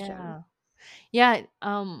this question. Yeah.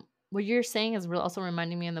 What you're saying is also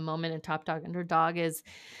reminding me in the moment in Top Dog Underdog is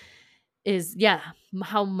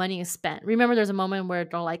how money is spent. Remember, there's a moment where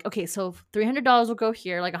they're like, okay, so $300 will go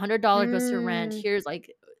here, like $100 goes to rent. Here's like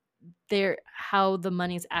how the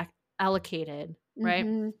money's allocated, right?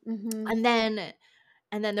 And then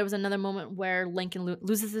there was another moment where Lincoln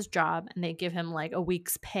loses his job, and they give him like a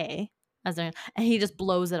week's pay and he just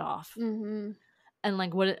blows it off. And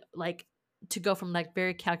like to go from like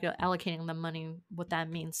very allocating the money, what that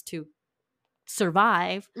means to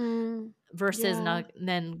survive versus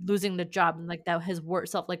then losing the job, and like that his work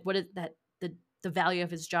self, like what is that, the value of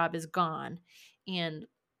his job is gone, and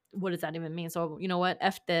what does that even mean? So you know what,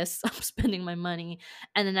 F this, I'm spending my money.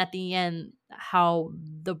 And then at the end, how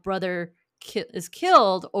the brother is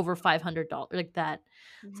killed over $500, like that.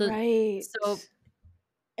 Right. So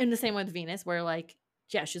in the same way with Venus, where like,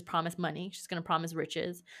 yeah, she's promised money, she's gonna promise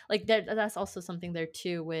riches, like that's also something there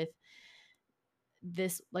too with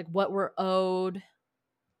this, like what we're owed,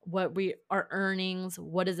 what our earnings,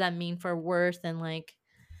 what does that mean for worth, and like,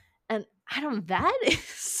 and I don't know, that is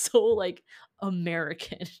so like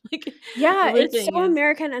American. Like, Yeah, it's everything so is,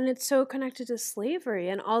 American, and it's so connected to slavery,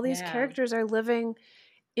 and all these characters are living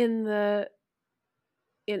in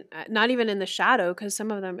not even in the shadow, because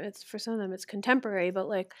some of them it's contemporary, but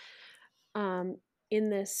like in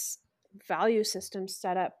this value system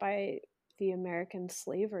set up by the American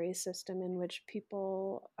slavery system, in which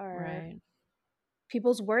people's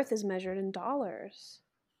worth is measured in dollars.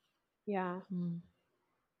 Yeah.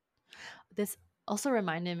 This also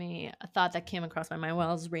reminded me, a thought that came across my mind while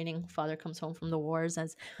I was reading Father Comes Home from the Wars,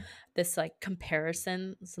 as this like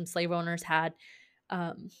comparison some slave owners had.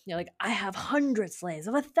 Like, I have 100 slaves,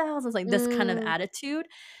 I have 1,000, like this kind of attitude,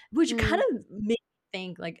 which kind of made me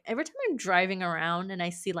think, like, every time I'm driving around and I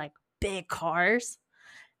see like big cars,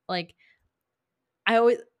 like I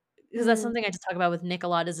always, because that's something I just talk about with Nick a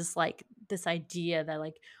lot, is this idea that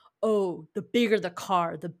like, oh, the bigger the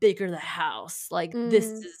car, the bigger the house, like this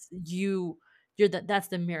is that's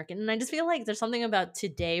the American. And I just feel like there's something about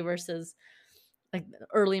today versus like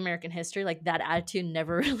early American history, like that attitude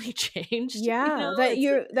never really changed. Yeah, It's like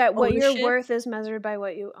that what your ownership. worth is measured by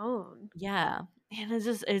what you own. Yeah. And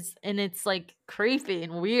it's like creepy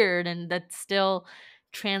and weird, and that still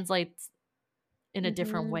translates in a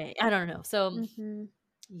different way. I don't know. So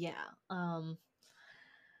yeah.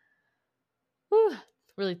 Whew,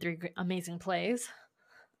 really three amazing plays.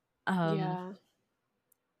 Yeah.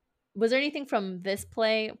 Was there anything from this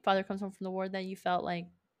play, Father Comes Home from the War, that you felt like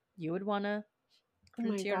you would want to Oh put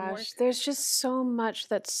my into your work? gosh, there's just so much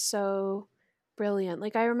that's so brilliant.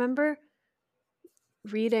 Like, I remember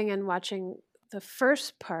reading and watching the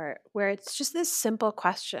first part where it's just this simple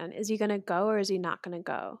question: is he going to go or is he not going to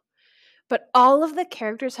go? But all of the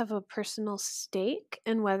characters have a personal stake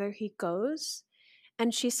in whether he goes.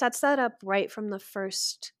 And she sets that up right from the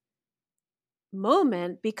first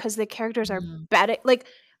moment, because the characters are betting, like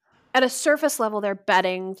at a surface level, they're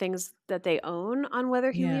betting things that they own on whether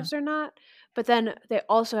he leaves or not. But then they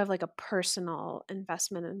also have like a personal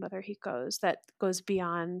investment in whether he goes that goes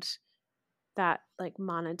beyond that like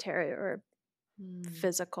monetary or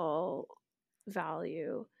physical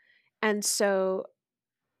value. And so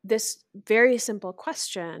this very simple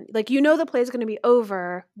question, like, the play is going to be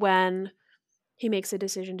over when he makes a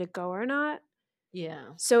decision to go or not. Yeah.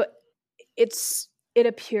 So it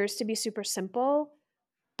appears to be super simple,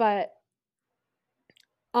 but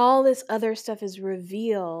all this other stuff is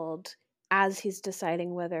revealed as he's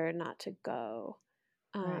deciding whether or not to go.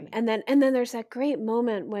 Right. And then there's that great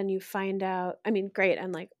moment when you find out, I mean, great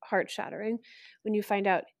and like heart shattering, when you find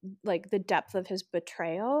out like the depth of his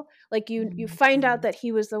betrayal. Like you find out that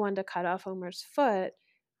he was the one to cut off Homer's foot,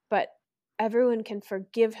 but everyone can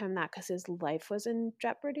forgive him that because his life was in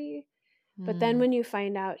jeopardy. But then when you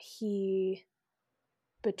find out he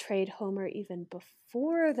betrayed Homer even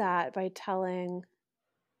before that by telling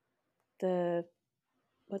the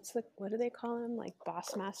what do they call him, like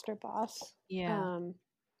master boss, Yeah.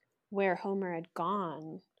 where Homer had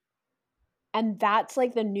gone, and that's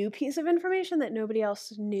like the new piece of information that nobody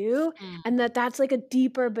else knew, and that's like a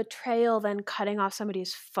deeper betrayal than cutting off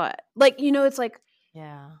somebody's foot. Like, it's like,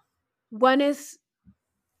 Yeah. one is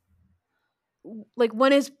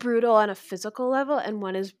brutal on a physical level and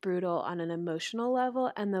one is brutal on an emotional level,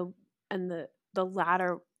 and the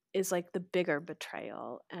latter is like the bigger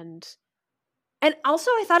betrayal. And also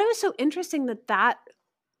I thought it was so interesting that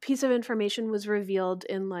piece of information was revealed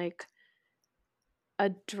in like a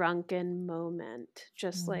drunken moment,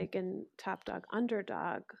 just like in Top Dog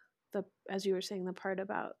Underdog, as you were saying, the part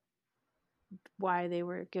about why they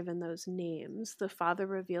were given those names, the father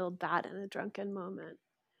revealed that in a drunken moment.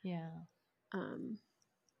 Yeah.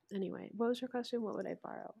 Anyway, what was your question? What would I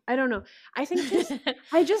borrow? I don't know. I think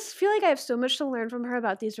I just feel like I have so much to learn from her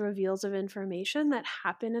about these reveals of information that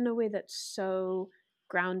happen in a way that's so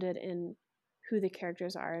grounded in who the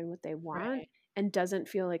characters are and what they want, Right. and doesn't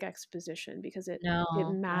feel like exposition because it No, not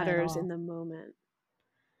at matters all. in the moment.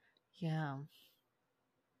 Yeah.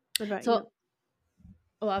 What about So,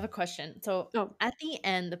 you? I have a question. So, at the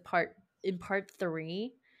end, in part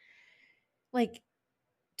 3, like,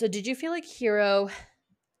 so did you feel like Hero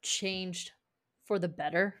changed for the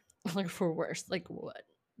better or for worse? Like, what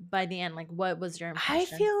by the end? Like, what was your I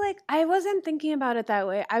impression? feel like I wasn't thinking about it that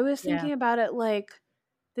way. I was Yeah. thinking about it like,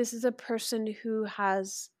 this is a person who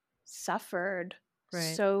has suffered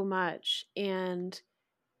Right. so much, and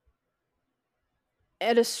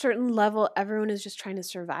at a certain level everyone is just trying to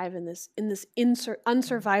survive in this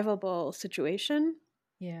unsurvivable situation.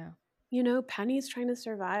 Yeah. Penny's trying to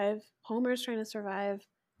survive, Homer's trying to survive,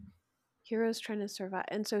 Hero's trying to survive,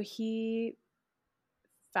 and so he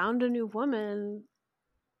found a new woman.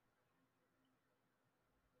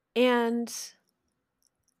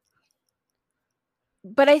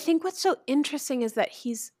 But I think what's so interesting is that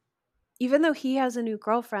even though he has a new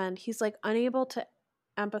girlfriend, he's like unable to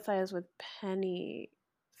empathize with Penny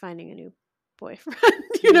finding a new boyfriend.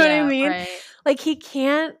 You know what I mean? Right. Like, he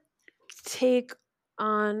can't take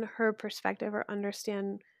on her perspective or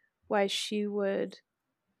understand why she would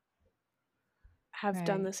have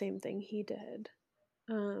done the same thing he did.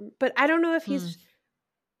 But I don't know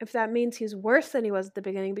if that means he's worse than he was at the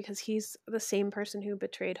beginning because he's the same person who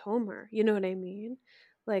betrayed Homer. You know what I mean?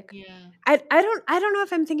 Like, Yeah. I don't know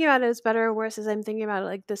if I'm thinking about it as better or worse, as I'm thinking about it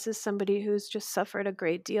like, this is somebody who's just suffered a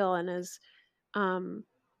great deal and is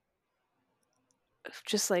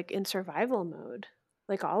just like in survival mode,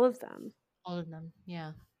 like all of them. All of them.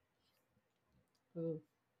 Yeah. Ooh.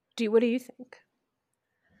 What do you think?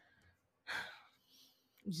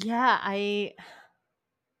 Yeah, I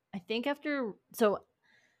think after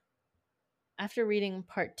reading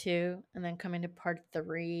part 2 and then coming to part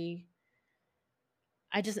 3,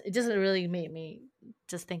 it just really made me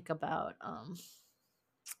just think about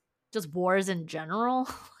just wars in general,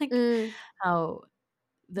 like how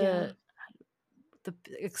the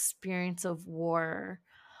experience of war.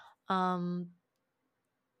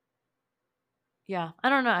 Yeah, I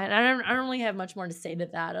don't know. I don't really have much more to say to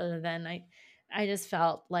that other than I just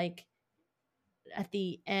felt like at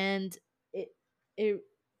the end it it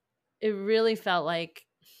it really felt like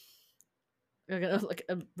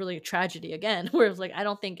a really tragedy again, where it's like I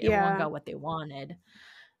don't think everyone got what they wanted,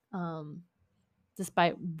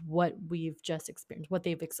 despite what we've just experienced, what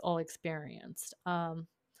they've all experienced.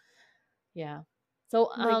 Yeah. So,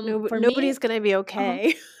 Like, for me, nobody's gonna be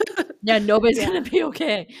okay. yeah, nobody's gonna be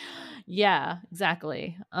okay. Yeah,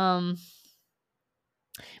 exactly.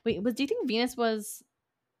 Wait, do you think Venus was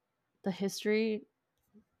the history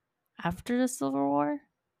after the Civil War?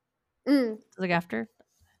 Like after,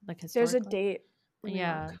 like There's a historically? date. Let me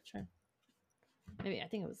Yeah, look. sure. Maybe I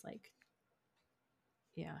think it was like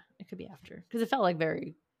Yeah, it could be after because it felt like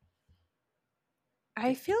very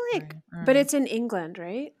I feel like, Victorian. I don't but know. it's in England,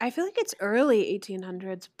 right? I feel like it's early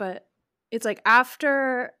 1800s, but it's like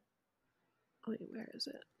after. Wait, where is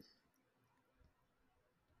it?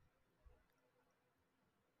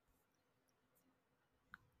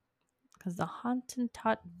 Because the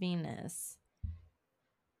Hottentot Venus.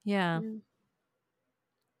 Yeah. Mm.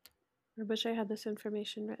 I wish I had this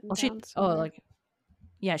information written Well, down somewhere.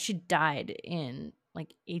 yeah, she died in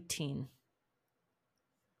like 1815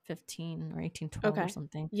 or 1812 or Okay.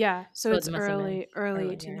 something. Yeah, so So it's it must have been early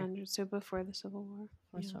earlier. 1800s, so before the Civil War.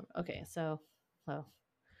 Yeah. Okay, so, well,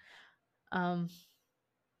 um,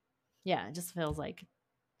 yeah, it just feels like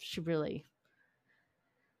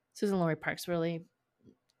Susan Laurie Parks really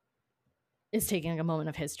is taking like a moment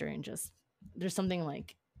of history and just there's something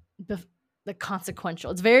like the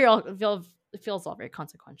consequential. It's very it feels all very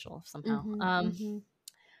consequential somehow. Mm-hmm.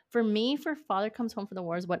 For me, for Father Comes Home from the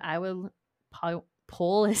Wars, what I would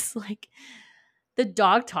pull is like the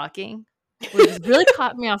dog talking, which really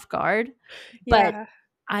caught me off guard. But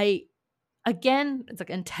Yeah. again, it's like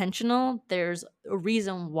intentional. There's a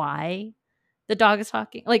reason why the dog is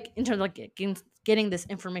talking, like in terms of like getting this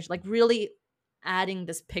information, like really adding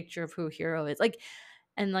this picture of who Hero is, like,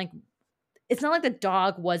 and like it's not like the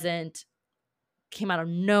dog wasn't came out of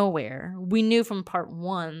nowhere. We knew from part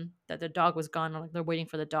one that the dog was gone, and like they're waiting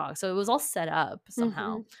for the dog, so it was all set up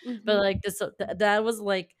somehow. But like this, that was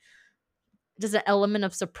like just an element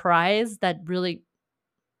of surprise that really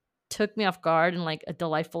took me off guard in like a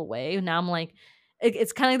delightful way. Now I'm like,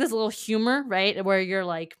 it's kind of like this little humor, right? Where you're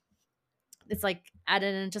like, it's like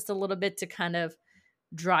added in just a little bit to kind of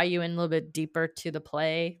draw you in a little bit deeper to the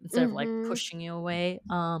play instead of like pushing you away.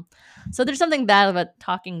 So there's something bad about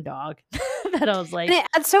talking dog that I was like, And it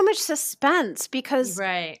adds so much suspense because,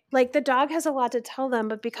 right, like, the dog has a lot to tell them,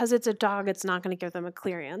 but because it's a dog, it's not going to give them a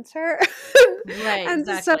clear answer. right, And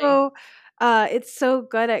exactly, so it's so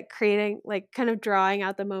good at creating, like, kind of drawing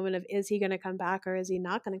out the moment of, is he going to come back or is he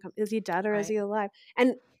not going to come? Is he dead or is right. he alive?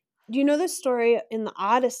 And do you know the story in the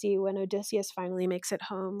Odyssey when Odysseus finally makes it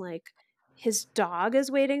home? Like, his dog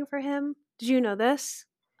is waiting for him. Did you know this?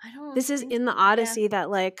 I don't This is think in the so. Yeah. Odyssey that,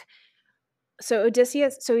 like, so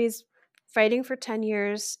Odysseus, so he's fighting for 10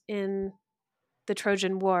 years in the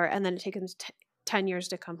Trojan War, and then it takes him 10 years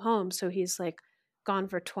to come home. So he's like gone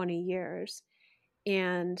for 20 years.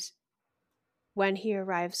 And when he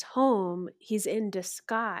arrives home, he's in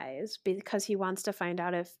disguise because he wants to find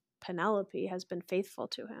out if Penelope has been faithful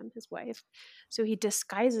to him, his wife. So he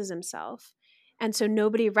disguises himself. And so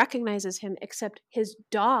nobody recognizes him except his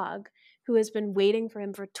dog, who has been waiting for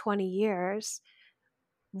him for 20 years,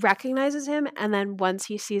 recognizes him. And then once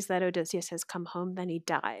he sees that Odysseus has come home, then he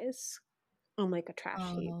dies on like a trash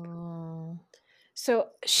heap. Oh. So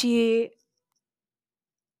she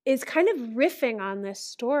is kind of riffing on this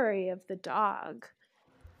story of the dog.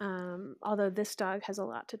 Although this dog has a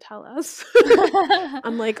lot to tell us.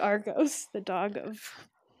 Unlike Argos, the dog of...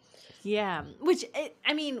 Yeah, which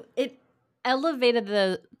it elevated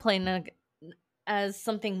the play as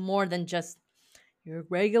something more than just your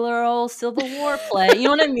regular old Civil War play. You know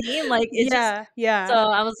what I mean? Like it just so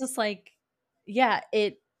I was just like,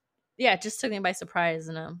 it just took me by surprise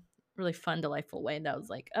in a really fun, delightful way. That was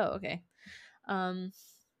like, oh, okay.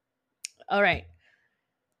 All right.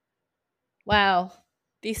 Wow.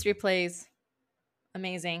 These three plays,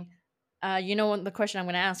 amazing. You know what the question I'm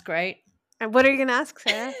gonna ask, right? And what are you gonna ask,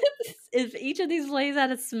 Sarah? If each of these plays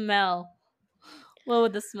had a smell, what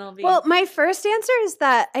would the smell be? Well, my first answer is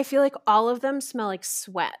that I feel like all of them smell like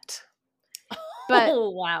sweat. But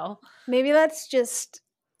oh, wow. Maybe that's just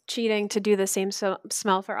cheating to do the same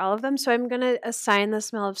smell for all of them. So I'm going to assign the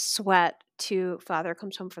smell of sweat to Father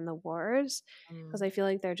Comes Home from the Wars because I feel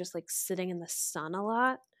like they're just like sitting in the sun a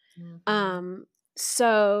lot.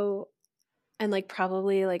 So, and like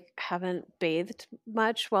probably like haven't bathed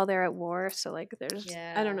much while they're at war. So like there's,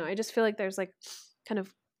 I don't know. I just feel like there's like kind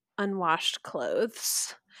of unwashed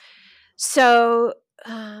clothes. So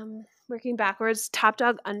working backwards, top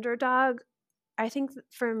dog, underdog. I think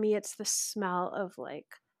for me, it's the smell of like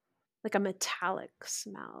a metallic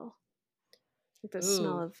smell, like the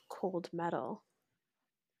smell of cold metal.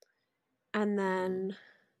 And then,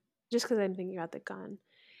 just because I'm thinking about the gun,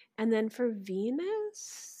 and then for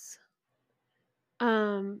Venus,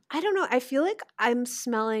 I don't know. I feel like I'm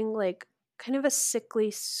smelling like kind of a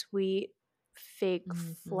sickly sweet, fake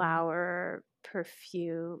flower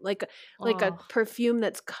perfume, like a perfume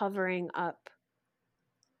that's covering up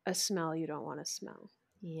a smell you don't want to smell.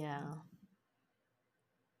 Yeah.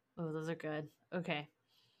 Oh, those are good. Okay.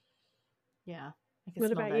 Yeah, I can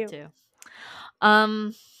smell that too.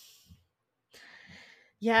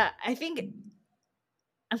 Yeah, I think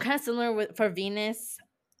I'm kind of similar with for Venus,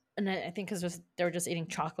 and I think because they were just eating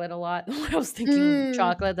chocolate a lot. I was thinking Mm.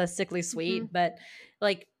 chocolate that's sickly sweet, Mhm. but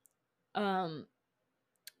like, um,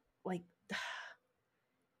 like,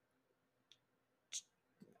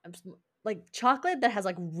 I'm s- like chocolate that has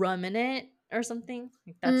like rum in it or something.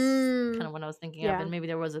 Like that's kind Mm. of what I was thinking of, Yeah. and maybe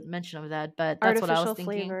there was a mention of that, but that's what I was Artificial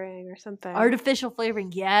thinking. flavoring or something. Artificial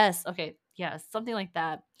flavoring, yes. Okay, yes, something like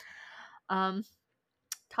that. Um,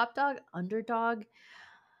 Top Dog, Underdog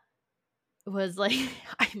was like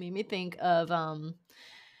I made me think of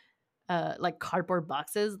like cardboard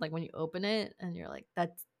boxes, like when you open it and you're like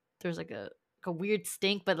that's there's like a weird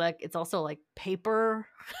stink, but like it's also like paper.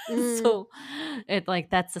 Mm. So it like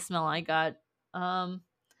that's the smell I got. Um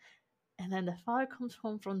and then the father comes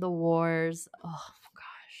home from the wars. Oh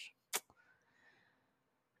gosh.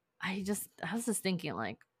 I was just thinking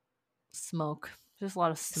like smoke. Just a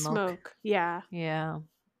lot of smoke. Smoke. Yeah. Yeah.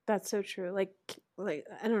 That's so true. Like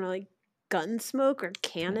I don't know, like gun smoke or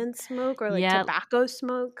cannon smoke or like Yeah, tobacco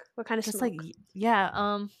smoke. What kind of just like smoke? yeah,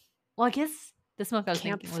 well I guess the smoke I was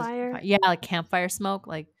thinking was Campfire? yeah, like campfire smoke,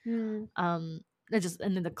 like Mm. it just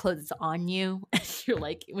and then the clothes is on you and you're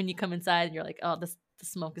like when you come inside and you're like, oh, this the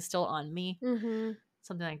smoke is still on me. Mhm.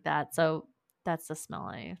 Something like that. So that's the smell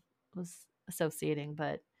I was associating,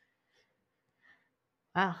 but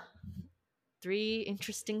wow. 3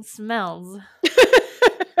 interesting smells.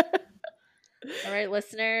 All right,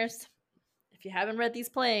 listeners, if you haven't read these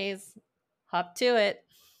plays, hop to it.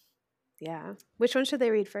 Yeah. Which one should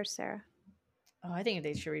they read first, Sarah? Oh, I think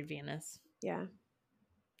they should read Venus. Yeah.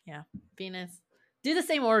 Yeah, Venus. Do the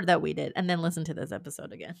same order that we did and then listen to this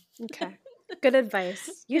episode again. Okay. Good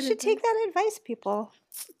advice. You Good should take advice. that advice, people.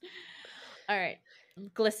 All right.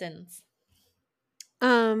 Glistens.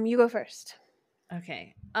 You go first.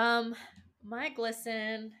 Okay. My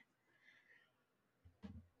glisten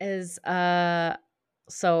is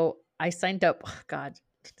so I signed up oh god,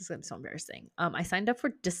 this is gonna be so embarrassing. I signed up for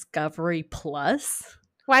Discovery Plus.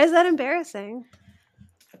 Why is that embarrassing?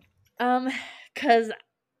 Because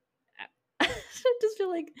I just feel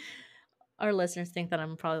like our listeners think that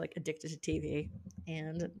I'm probably like addicted to TV,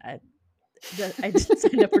 and I just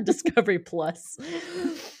signed up for Discovery Plus,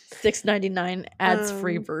 $6.99 ads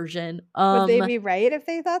free version. Would they be right if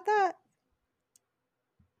they thought that?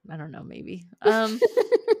 I don't know, maybe.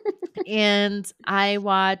 And I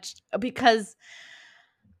watched because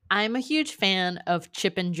I'm a huge fan of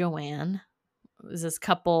Chip and Joanne. It was this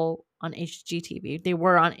couple on HGTV. They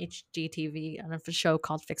were on HGTV on a show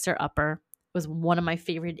called Fixer Upper. It was one of my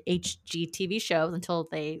favorite HGTV shows until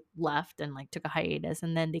they left and like took a hiatus,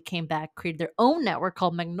 and then they came back, created their own network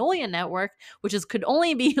called Magnolia Network, which could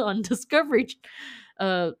only be on Discovery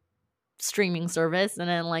streaming service. And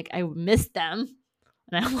then like I missed them,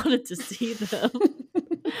 and I wanted to see them.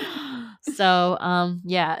 So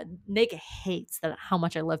yeah, Nick hates that how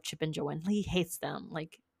much I love Chip and Joanne. He hates them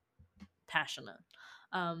like passionate.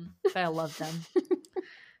 But I love them.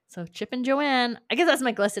 So Chip and Joanne, I guess that's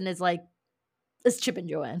my glisten is like it's Chip and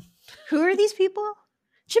Joanne. Who are these people?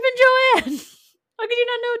 Chip and Joanne. How could you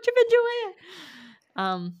not know Chip and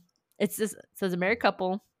Joanne? It's this so it's a married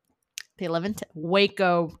couple. They live in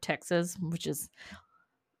Waco, Texas, which is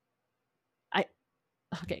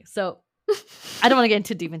okay, so I don't want to get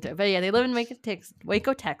too deep into it, but yeah, they live in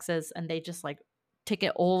Waco, Texas, and they just like take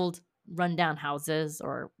it old, rundown houses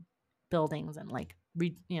or buildings and like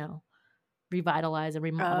revitalize and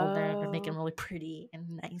remodel them and make them Oh. really pretty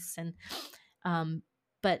and nice. And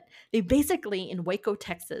but they basically in Waco,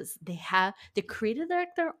 Texas, they created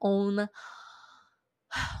their own.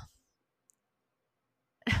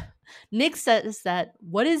 Nick says that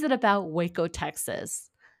what is it about Waco, Texas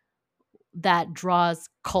that draws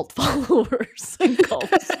cult followers and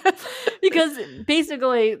cults? Because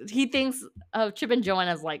basically he thinks of Chip and Joanne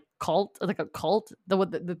as like a cult.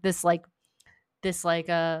 This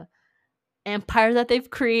empire that they've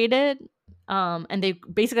created. And they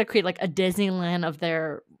basically create like a Disneyland of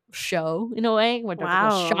their show in a way, where there's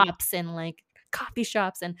little Wow. shops and like coffee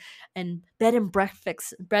shops and bed and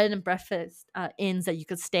breakfast inns that you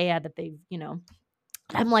could stay at that they've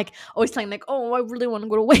I'm like always telling like, oh, I really want to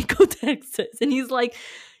go to Waco, Texas. And he's like,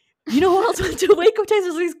 you know who else went to Waco,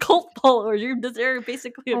 Texas? These cult followers. You're this area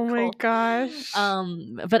basically a Oh my cult. gosh.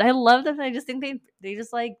 But I love them. I just think they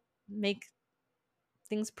just like make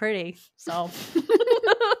things pretty. So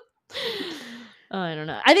I don't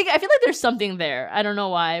know. I feel like there's something there. I don't know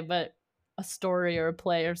why, but a story or a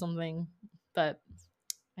play or something. But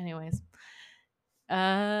anyways.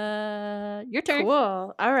 Your turn.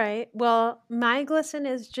 Cool. All right. Well, my glisten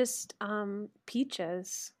is just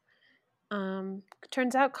peaches.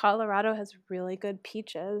 Turns out Colorado has really good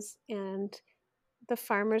peaches, and the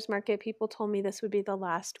farmers market people told me this would be the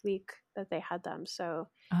last week that they had them. So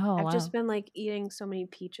I've just been like eating so many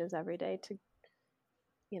peaches every day to,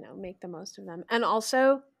 make the most of them. And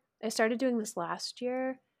also, I started doing this last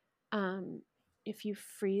year. If you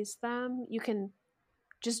freeze them, you can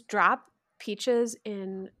just drop peaches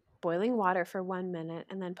in boiling water for 1 minute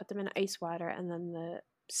and then put them in ice water, and then the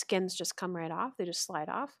skins just come right off. They just slide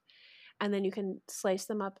off. And then you can slice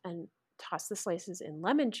them up and toss the slices in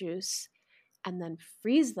lemon juice and then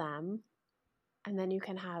freeze them. And then you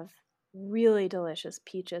can have really delicious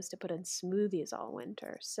peaches to put in smoothies all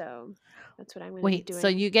winter. So that's what I'm going to be doing. So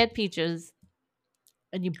you get peaches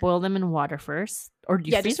and you boil them in water first? Or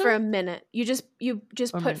do you freeze just them? for a minute. You just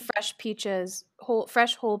put fresh peaches,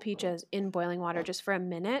 whole peaches in boiling water just for a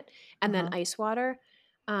minute, and then ice water.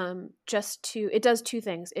 It does two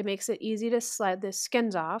things. It makes it easy to slide the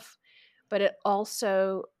skins off, but it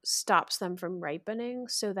also stops them from ripening,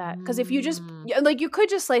 so that, because if you just you could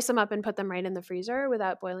just slice them up and put them right in the freezer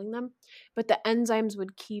without boiling them, but the enzymes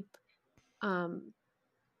would keep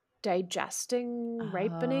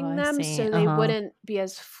ripening them, so they wouldn't be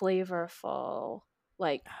as flavorful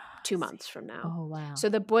like 2 months from now. Oh, wow. So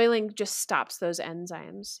the boiling just stops those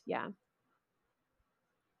enzymes. Yeah.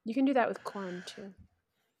 You can do that with corn too,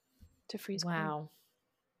 to freeze corn. Wow.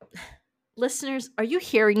 Listeners, are you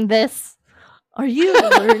hearing this? Are you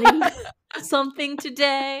learning something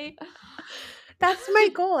today? That's my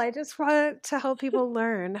goal. I just want to help people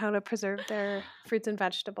learn how to preserve their fruits and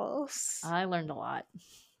vegetables. I learned a lot.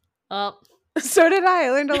 Oh, so did I.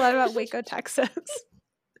 I learned a lot about Waco, Texas.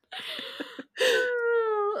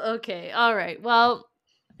 Okay. All right. Well,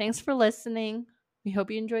 thanks for listening. We hope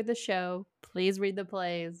you enjoyed the show. Please read the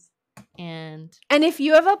plays. And if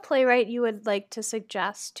you have a playwright you would like to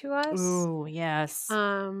suggest to us, ooh, yes.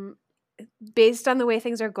 Based on the way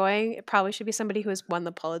things are going, it probably should be somebody who has won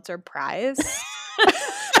the Pulitzer Prize.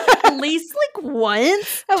 At least like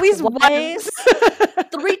once. At least once.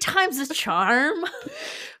 3 times the charm.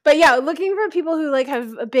 But yeah, looking for people who like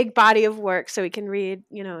have a big body of work so we can read,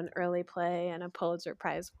 an early play and a Pulitzer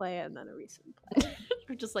Prize play and then a recent play.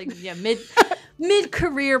 Or just like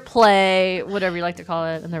mid-career play, whatever you like to call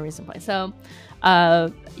it, and the recent play. So,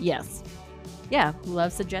 yes. Yeah,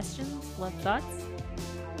 love suggestions, love thoughts.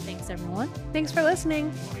 Thanks, everyone. Thanks for listening.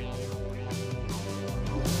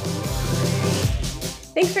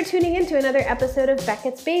 Thanks for tuning in to another episode of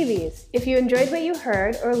Beckett's Babies. If you enjoyed what you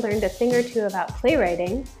heard or learned a thing or two about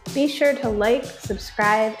playwriting, be sure to like,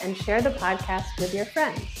 subscribe, and share the podcast with your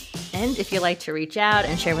friends. And if you'd like to reach out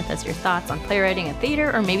and share with us your thoughts on playwriting and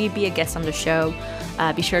theater, or maybe be a guest on the show,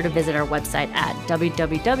 be sure to visit our website at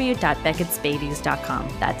www.beckettsbabies.com.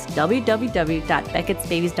 That's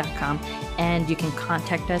www.beckettsbabies.com, and you can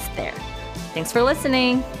contact us there. Thanks for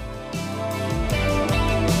listening.